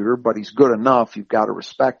 3-point shooter, but he's good enough. You've got to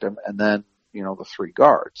respect him. And then, you know, the 3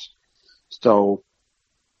 guards. So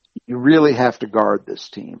you really have to guard this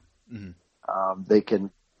team.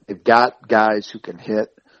 They've got guys who can hit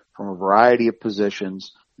from a variety of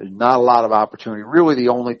positions. There's not a lot of opportunity. Really, the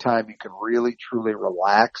only time you can really, truly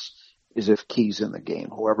relax is if Key's in the game.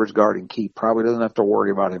 Whoever's guarding Key probably doesn't have to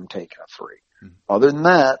worry about him taking a 3. Other than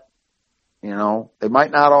that, you know, they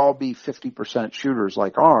might not all be 50% shooters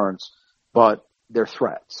like Arns, but they're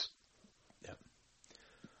threats.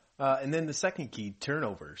 And then the second key,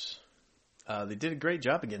 turnovers. They did a great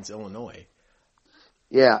job against Illinois.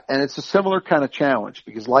 Yeah, and it's a similar kind of challenge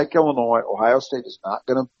because like Illinois, Ohio State is not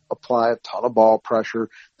going to apply a ton of ball pressure.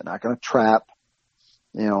 They're not going to trap.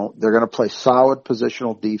 You know, they're going to play solid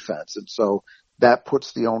positional defense. And so that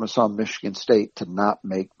puts the onus on Michigan State to not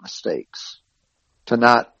make mistakes, to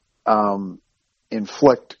not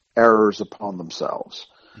inflict errors upon themselves.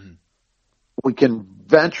 We can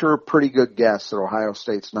venture a pretty good guess that Ohio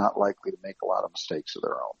State's not likely to make a lot of mistakes of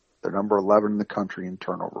their own. They're number 11 in the country in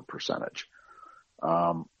turnover percentage.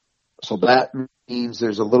 So that means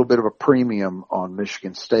there's a little bit of a premium on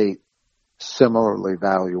Michigan State similarly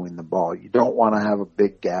valuing the ball. You don't want to have a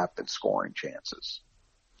big gap in scoring chances.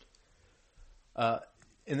 And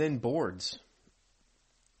then boards.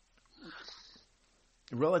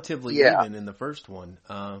 Relatively even in the first one.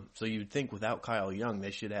 So you'd think without Kyle Young,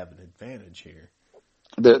 they should have an advantage here.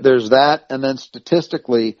 There's that, and then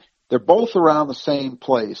statistically, they're both around the same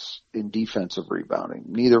place in defensive rebounding.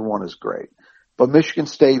 Neither one is great. But Michigan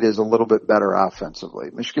State is a little bit better offensively.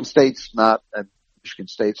 Michigan State's not at Michigan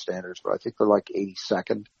State standards, but I think they're like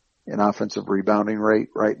 82nd in offensive rebounding rate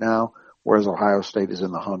right now, whereas Ohio State is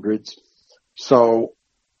in the hundreds. So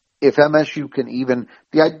if MSU can even,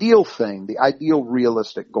 the ideal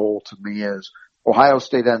realistic goal to me is Ohio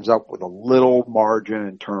State ends up with a little margin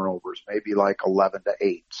in turnovers, maybe like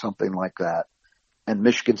 11-8, something like that. And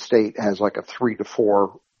Michigan State has like a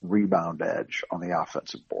 3-4 rebound edge on the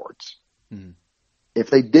offensive boards. If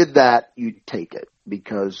they did that, you'd take it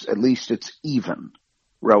because at least it's even,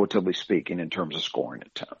 relatively speaking, in terms of scoring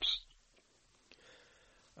attempts.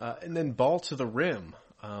 And then ball to the rim,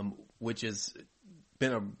 which has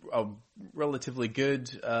been a relatively good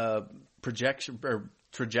projection or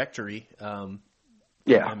trajectory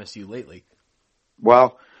MSU lately.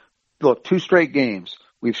 Well, look, 2 straight games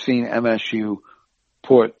we've seen MSU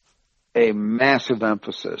put a massive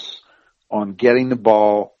emphasis on getting the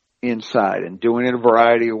ball inside and doing it a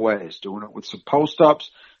variety of ways, doing it with some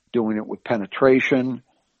post-ups, doing it with penetration.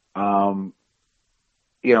 You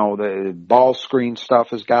know, the ball screen stuff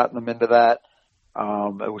has gotten them into that,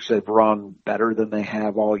 which they've run better than they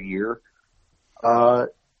have all year.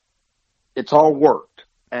 It's all worked.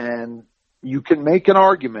 And you can make an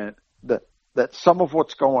argument that some of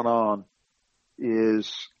what's going on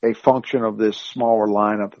is a function of this smaller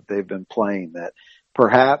lineup that they've been playing, that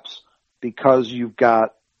perhaps because you've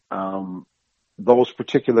got those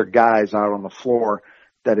particular guys out on the floor,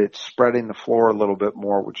 that it's spreading the floor a little bit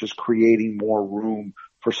more, which is creating more room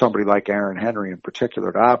for somebody like Aaron Henry in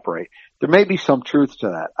particular to operate. There may be some truth to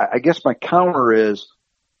that. I guess my counter is,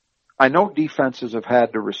 I know defenses have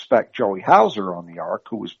had to respect Joey Hauser on the arc,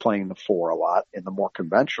 who was playing the 4 a lot in the more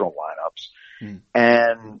conventional lineups.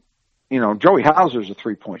 And, you know, Joey Hauser's a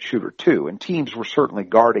 3-point shooter too, and teams were certainly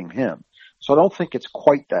guarding him. So I don't think it's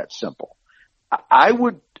quite that simple. I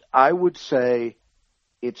would say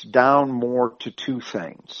it's down more to 2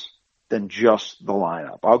 things than just the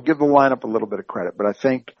lineup. I'll give the lineup a little bit of credit, but I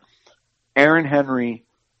think Aaron Henry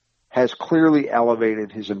has clearly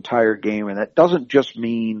elevated his entire game, and that doesn't just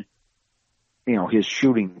mean, you know, his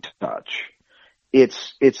shooting touch.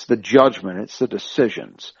 It's the judgment, it's the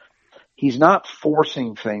decisions. he's not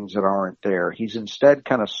forcing things that aren't there. He's instead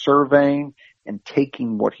kind of surveying and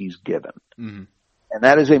taking what he's given. Mm-hmm. And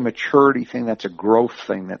that is a maturity thing. That's a growth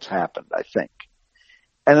thing that's happened, I think.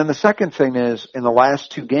 And then the second thing is, in the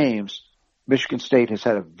last 2 games, Michigan State has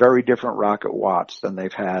had a very different Rocket Watts than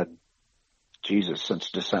they've had,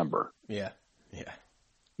 since December. Yeah.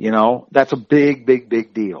 That's a big, big,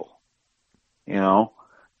 big deal.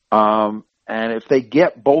 And if they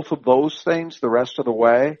get both of those things the rest of the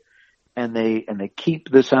way, and they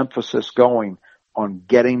keep this emphasis going on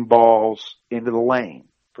getting balls into the lane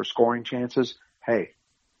for scoring chances, hey,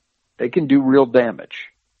 they can do real damage.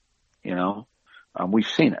 We've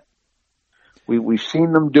seen it. We've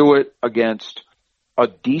seen them do it against a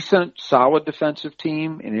decent, solid defensive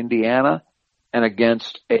team in Indiana and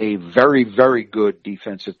against a very, very good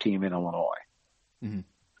defensive team in Illinois. Mm-hmm.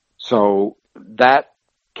 So that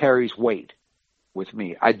carries weight with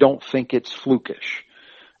me. I don't think it's flukish,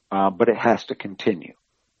 but it has to continue.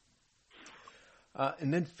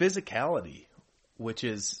 And then physicality, which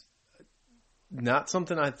is not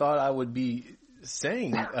something I thought I would be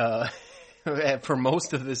saying for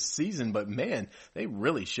most of this season, but man, they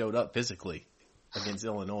really showed up physically against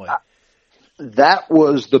Illinois. That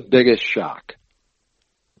was the biggest shock,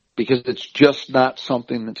 because it's just not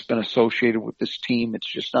something that's been associated with this team.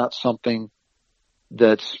 It's just not something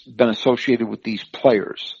that's been associated with these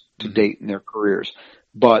players to date in their careers.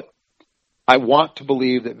 But I want to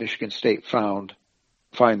believe that Michigan State found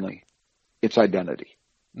finally its identity.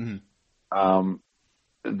 Mm-hmm.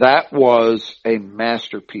 That was a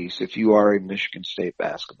masterpiece if you are a Michigan State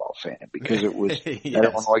basketball fan, because it was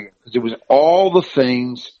yes. It was all the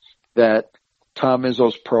things that Tom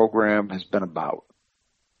Izzo's program has been about,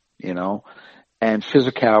 and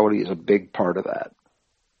physicality is a big part of that.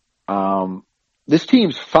 This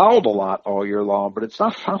team's fouled a lot all year long, but it's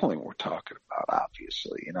not fouling we're talking about,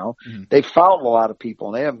 obviously, Mm-hmm. They've fouled a lot of people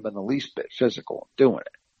and they haven't been the least bit physical in doing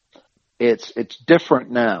it. It's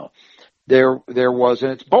different now. There was,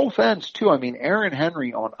 and it's both ends too. I mean, Aaron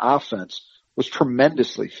Henry on offense was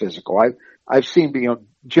tremendously physical. I've seen,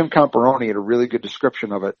 Jim Comparoni had a really good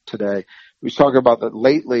description of it today. He was talking about that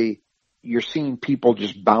lately you're seeing people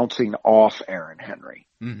just bouncing off Aaron Henry.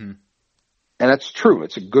 Mm-hmm. And that's true.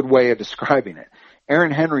 It's a good way of describing it.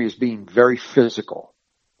 Aaron Henry is being very physical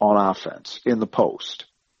on offense in the post.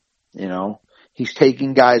 He's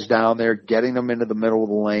taking guys down there, getting them into the middle of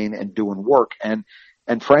the lane and doing work. And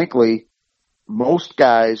frankly, most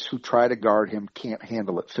guys who try to guard him can't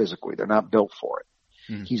handle it physically. They're not built for it.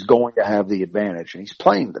 Mm-hmm. He's going to have the advantage, and he's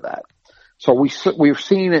playing to that. So we've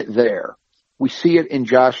seen it there. We see it in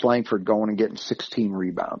Josh Langford going and getting 16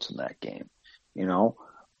 rebounds in that game.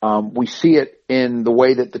 We see it in the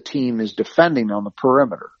way that the team is defending on the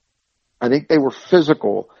perimeter. I think they were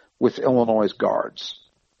physical with Illinois' guards.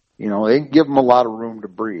 They didn't give them a lot of room to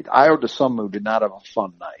breathe. Ayo Dosunmu did not have a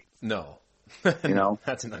fun night. No.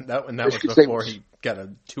 That was before he got a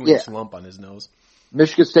 2-inch lump on his nose.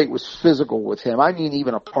 Michigan State was physical with him. I mean,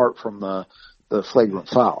 even apart from the flagrant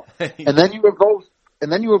foul. And then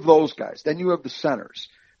you have those guys. Then you have the centers,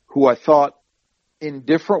 who I thought in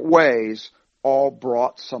different ways all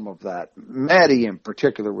brought some of that. Maddie in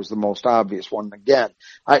particular was the most obvious one. Again,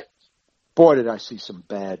 did I see some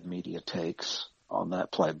bad media takes on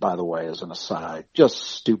that play, by the way, as an aside. Just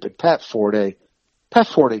stupid. Pat Forte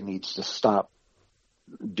needs to stop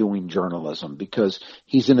doing journalism, because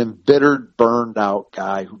he's an embittered, burned out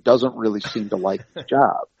guy who doesn't really seem to like his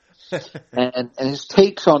job. And his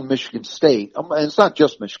takes on Michigan State, and it's not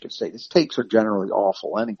just Michigan State, his takes are generally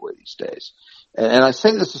awful anyway these days. And I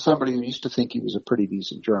say this as somebody who used to think he was a pretty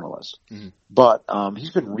decent journalist, but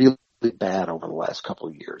he's been really bad over the last couple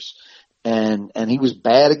of years. And he was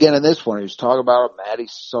bad again in this one. He was talking about Maddie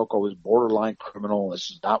Sissoko was borderline criminal.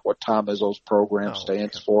 This is not what Tom Izzo's program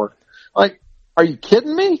stands for. Like, are you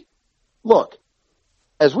kidding me? Look,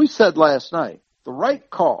 as we said last night, the right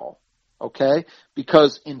call, okay,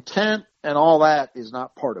 because intent and all that is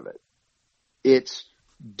not part of it. It's,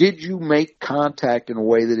 did you make contact in a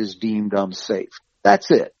way that is deemed unsafe? That's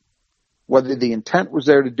it. Whether the intent was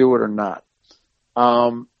there to do it or not.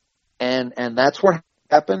 And that's what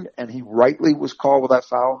happened, and he rightly was called with that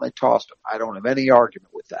foul, and they tossed him. I don't have any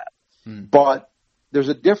argument with that. But there's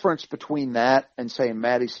a difference between that and saying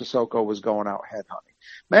Maddie Sissoko was going out headhunting.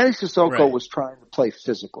 Maddie Sissoko was trying to play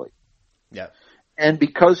physically. Yeah. And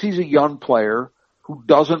because he's a young player who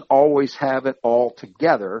doesn't always have it all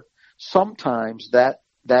together, sometimes that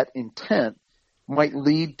intent might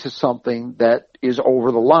lead to something that is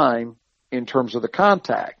over the line in terms of the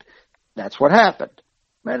contact. That's what happened.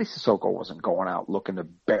 Maddie Sissoko wasn't going out looking to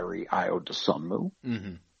bury Ayo Dosunmu.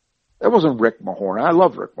 That wasn't Rick Mahorn. I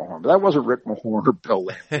love Rick Mahorn, but that wasn't Rick Mahorn or Bill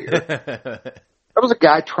Laimbeer. That was a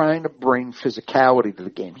guy trying to bring physicality to the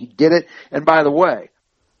game. He did it. And by the way,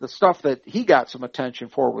 the stuff that he got some attention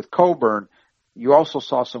for with Coburn, you also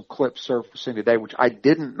saw some clips surfacing today, which I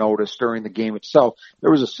didn't notice during the game itself.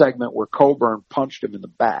 There was a segment where Coburn punched him in the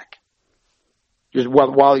back. Just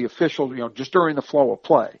while the official, just during the flow of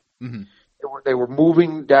play. Mm-hmm. They were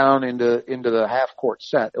moving down into the half court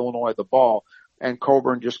set, Illinois had the ball, and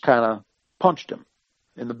Coburn just kind of punched him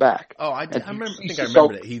in the back. Oh, I remember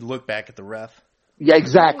that. He looked back at the ref. Yeah,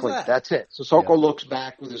 exactly. That's it. Sissoko looks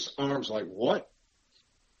back with his arms like, what?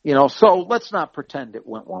 So let's not pretend it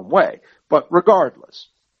went one way. But regardless,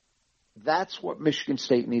 that's what Michigan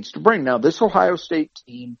State needs to bring. Now, this Ohio State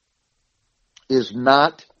team is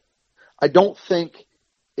not, I don't think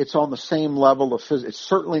it's on the same level of physics. It's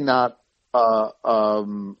certainly not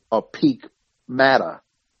a peak Mata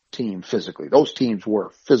team physically. Those teams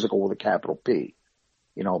were physical with a capital P.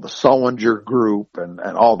 The Sullinger group and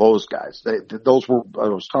all those guys. Those were, I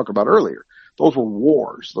was talking about earlier, those were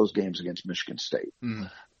wars, those games against Michigan State. Mm.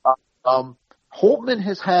 Holtman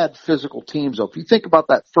has had physical teams. If you think about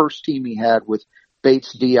that first team he had with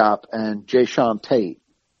Bates Diop and Jayshawn Tate,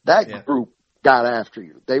 that group got after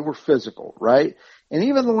you. They were physical, right? And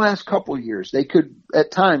even the last couple of years,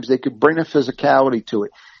 at times they could bring a physicality to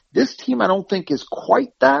it. This team I don't think is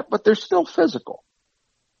quite that, but they're still physical.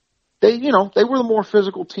 They were the more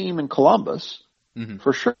physical team in Columbus,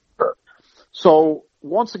 for sure. So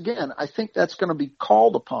once again, I think that's going to be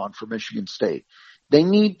called upon for Michigan State. They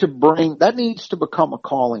need to that needs to become a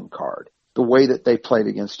calling card, the way that they played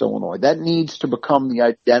against Illinois. That needs to become the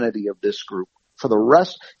identity of this group for the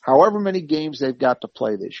rest, however many games they've got to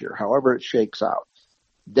play this year, however it shakes out.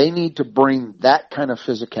 They need to bring that kind of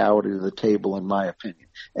physicality to the table, in my opinion.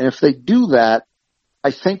 And if they do that, I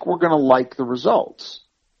think we're going to like the results.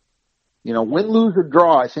 Win, lose, or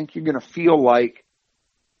draw, I think you're going to feel like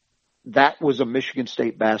that was a Michigan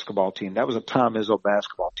State basketball team. That was a Tom Izzo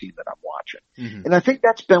basketball team that I'm watching. Mm-hmm. And I think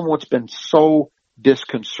that's been what's been so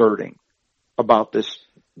disconcerting about this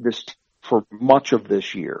for much of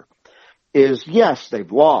this year is, yes,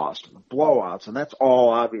 they've lost blowouts, and that's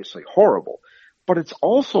all obviously horrible. But it's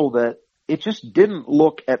also that it just didn't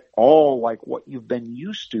look at all like what you've been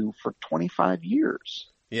used to for 25 years.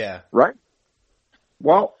 Yeah. Right?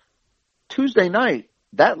 Well, Tuesday night,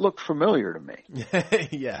 that looked familiar to me.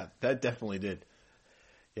 Yeah, that definitely did.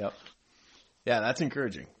 Yep. Yeah, that's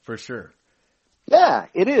encouraging for sure. Yeah,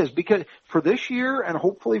 it is, because for this year and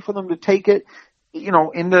hopefully for them to take it, in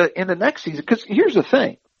the next season. Because here's the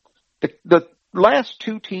thing: the last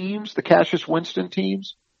two teams, the Cassius Winston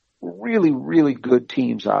teams, were really, really good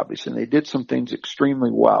teams, obviously, and they did some things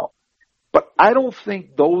extremely well. But I don't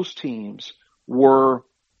think those teams were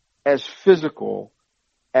as physical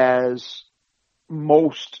as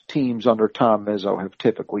most teams under Tom Izzo have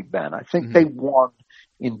typically been. I think they won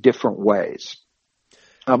in different ways.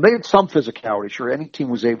 They had some physicality, sure. Any team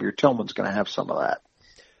with Xavier Tillman's going to have some of that.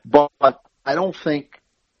 But I don't think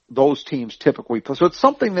those teams typically play. So it's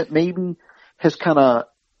something that maybe has kind of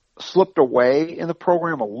slipped away in the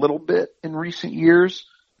program a little bit in recent years.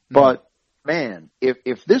 But, man,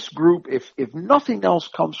 if this group, if nothing else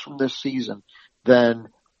comes from this season, then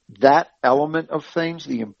that element of things,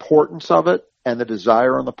 the importance of it, and the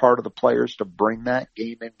desire on the part of the players to bring that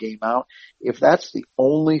game in, game out, if that's the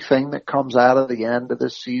only thing that comes out of the end of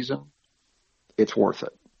this season, it's worth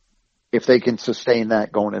it. If they can sustain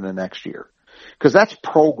that going into next year. Because that's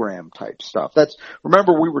program type stuff.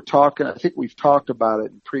 Remember we were talking, I think we've talked about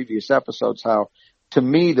it in previous episodes, how to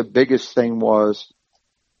me the biggest thing was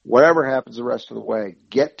whatever happens the rest of the way,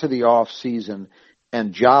 get to the off season.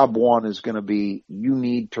 And job one is going to be, you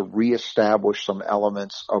need to reestablish some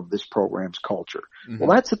elements of this program's culture. Mm-hmm.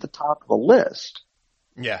 Well, that's at the top of the list.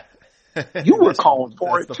 Yeah. You were calling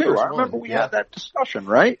for it too. I remember we had that discussion,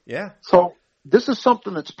 right? Yeah. So this is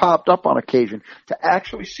something that's popped up on occasion. To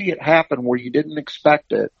actually see it happen where you didn't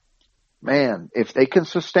expect it, man, if they can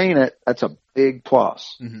sustain it, that's a big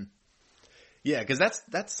plus. Mm-hmm. Yeah, because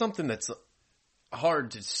that's something that's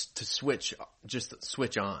hard to switch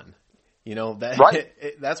on. Right.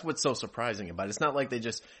 That's what's so surprising about it. It's not like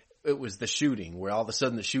it was the shooting where all of a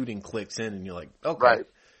sudden the shooting clicks in and you're like, okay. Right.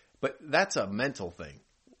 But that's a mental thing.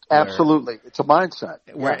 Absolutely. It's a mindset.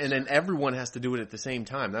 And then everyone has to do it at the same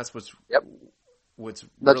time. That's what's that's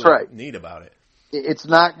really right. neat about it. It's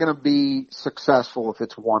not going to be successful if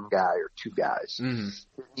it's one guy or two guys. Mm-hmm.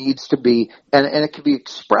 It needs to be, and it can be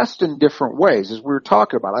expressed in different ways, as we were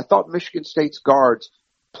talking about. I thought Michigan State's guards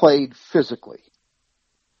played physically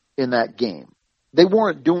in that game. They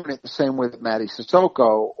weren't doing it the same way that Matty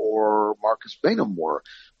Sissoko or Marcus Bingham were,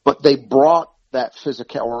 but they brought that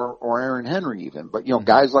physical, or Aaron Henry even, but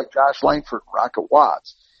guys like Josh Langford, Rocket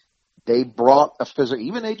Watts, they brought a physical,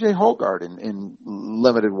 even AJ Hoggard in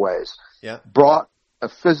limited ways, brought a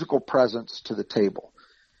physical presence to the table.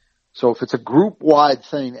 So if it's a group-wide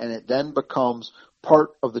thing and it then becomes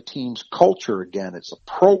part of the team's culture again, it's a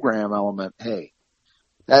program element, hey,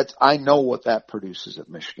 I know what that produces at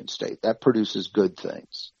Michigan State. That produces good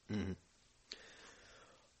things. Mm-hmm.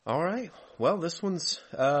 All right. Well, this one's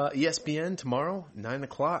ESPN tomorrow,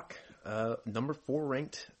 9:00. Number 4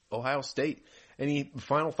 ranked Ohio State. Any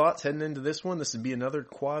final thoughts heading into this one? This would be another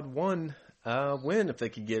quad 1 win if they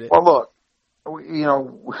could get it. Well, look,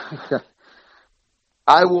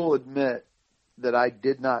 I will admit that I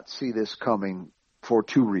did not see this coming for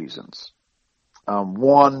 2 reasons.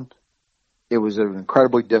 One, it was an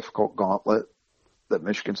incredibly difficult gauntlet that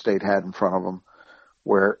Michigan State had in front of them,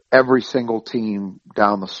 where every single team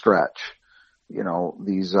down the stretch,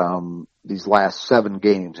 these last 7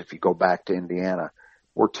 games, if you go back to Indiana,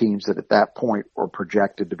 were teams that at that point were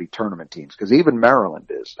projected to be tournament teams, because even Maryland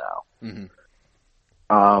is now.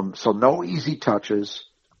 Mm-hmm. So no easy touches.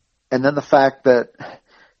 And then the fact that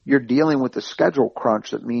you're dealing with the schedule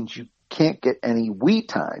crunch, that means you can't get any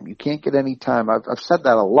time. You can't get any time. I've said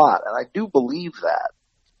that a lot, and I do believe that.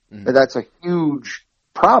 Mm-hmm. That's a huge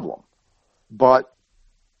problem. But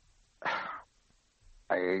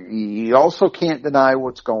you also can't deny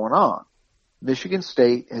what's going on. Michigan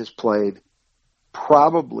State has played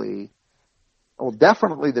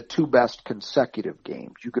definitely the 2 best consecutive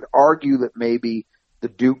games. You could argue that maybe the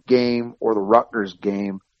Duke game or the Rutgers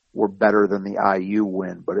game were better than the IU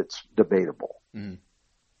win, but it's debatable. Mm.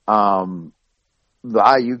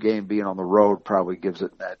 The IU game being on the road probably gives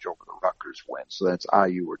it an edge over the Rutgers win, so that's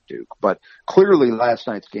IU or Duke. But clearly last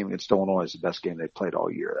night's game against Illinois is the best game they've played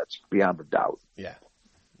all year. That's beyond a doubt. Yeah.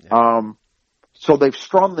 So they've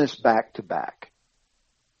strung this back to back.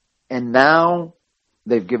 And now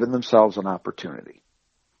they've given themselves an opportunity.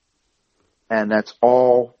 And that's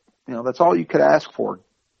all you could ask for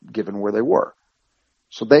given where they were.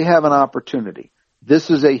 So they have an opportunity. This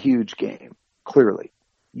is a huge game, clearly.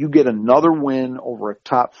 You get another win over a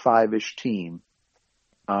top 5-ish team,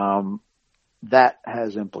 that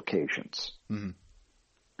has implications. Mm-hmm.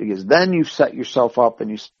 Because then you set yourself up and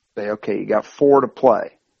you say, okay, you got 4 to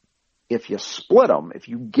play. If you split them, if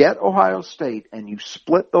you get Ohio State and you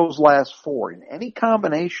split those last 4 in any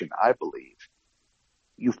combination, I believe,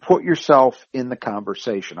 you've put yourself in the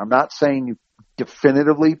conversation. I'm not saying you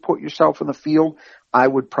definitively put yourself in the field. I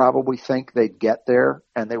would probably think they'd get there,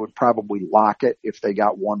 and they would probably lock it if they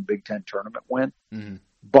got 1 Big Ten tournament win. Mm-hmm.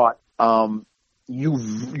 But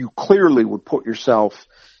you clearly would put yourself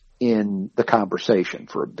in the conversation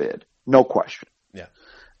for a bid, no question. Yeah.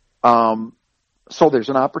 So there's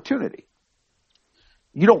an opportunity.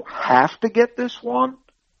 You don't have to get this one,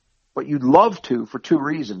 but you'd love to for 2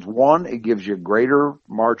 reasons. One, it gives you a greater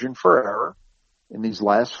margin for error in these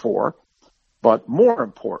last 4. But more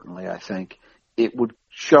importantly, I think it would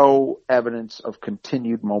show evidence of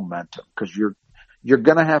continued momentum, because you're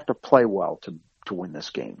going to have to play well to win this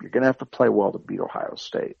game. You're going to have to play well to beat Ohio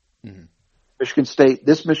State. Mm-hmm.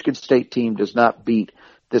 This Michigan State team does not beat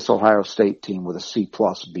this Ohio State team with a C+,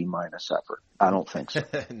 B- effort. I don't think so.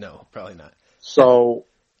 No, probably not. So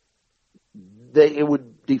it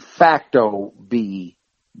would de facto be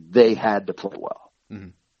they had to play well. Mm-hmm.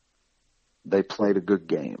 They played a good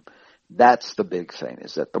game. That's the big thing,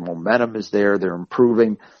 is that the momentum is there. They're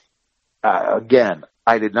improving. Again,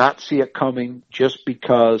 I did not see it coming just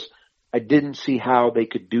because I didn't see how they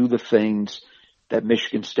could do the things that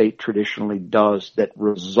Michigan State traditionally does that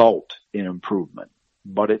result in improvement.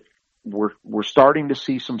 But we're starting to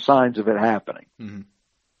see some signs of it happening. Mm-hmm.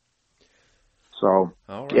 So,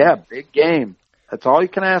 yeah, big game. That's all you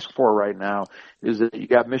can ask for right now, is that you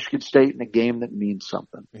got Michigan State in a game that means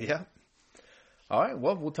something. Yeah. All right.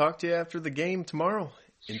 Well, we'll talk to you after the game tomorrow.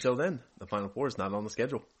 Until then, the Final Four is not on the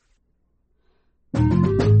schedule.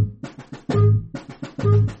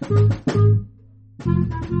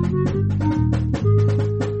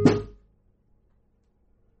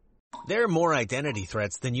 There are more identity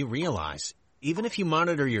threats than you realize. Even if you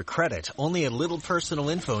monitor your credit, only a little personal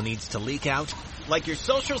info needs to leak out, like your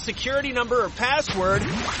social security number or password,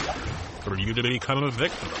 for you to become a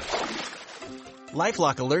victim.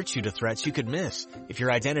 LifeLock alerts you to threats you could miss. If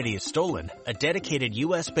your identity is stolen, a dedicated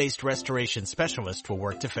U.S.-based restoration specialist will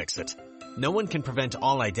work to fix it. No one can prevent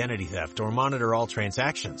all identity theft or monitor all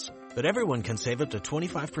transactions, but everyone can save up to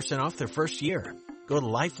 25% off their first year. Go to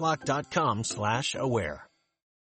LifeLock.com/aware.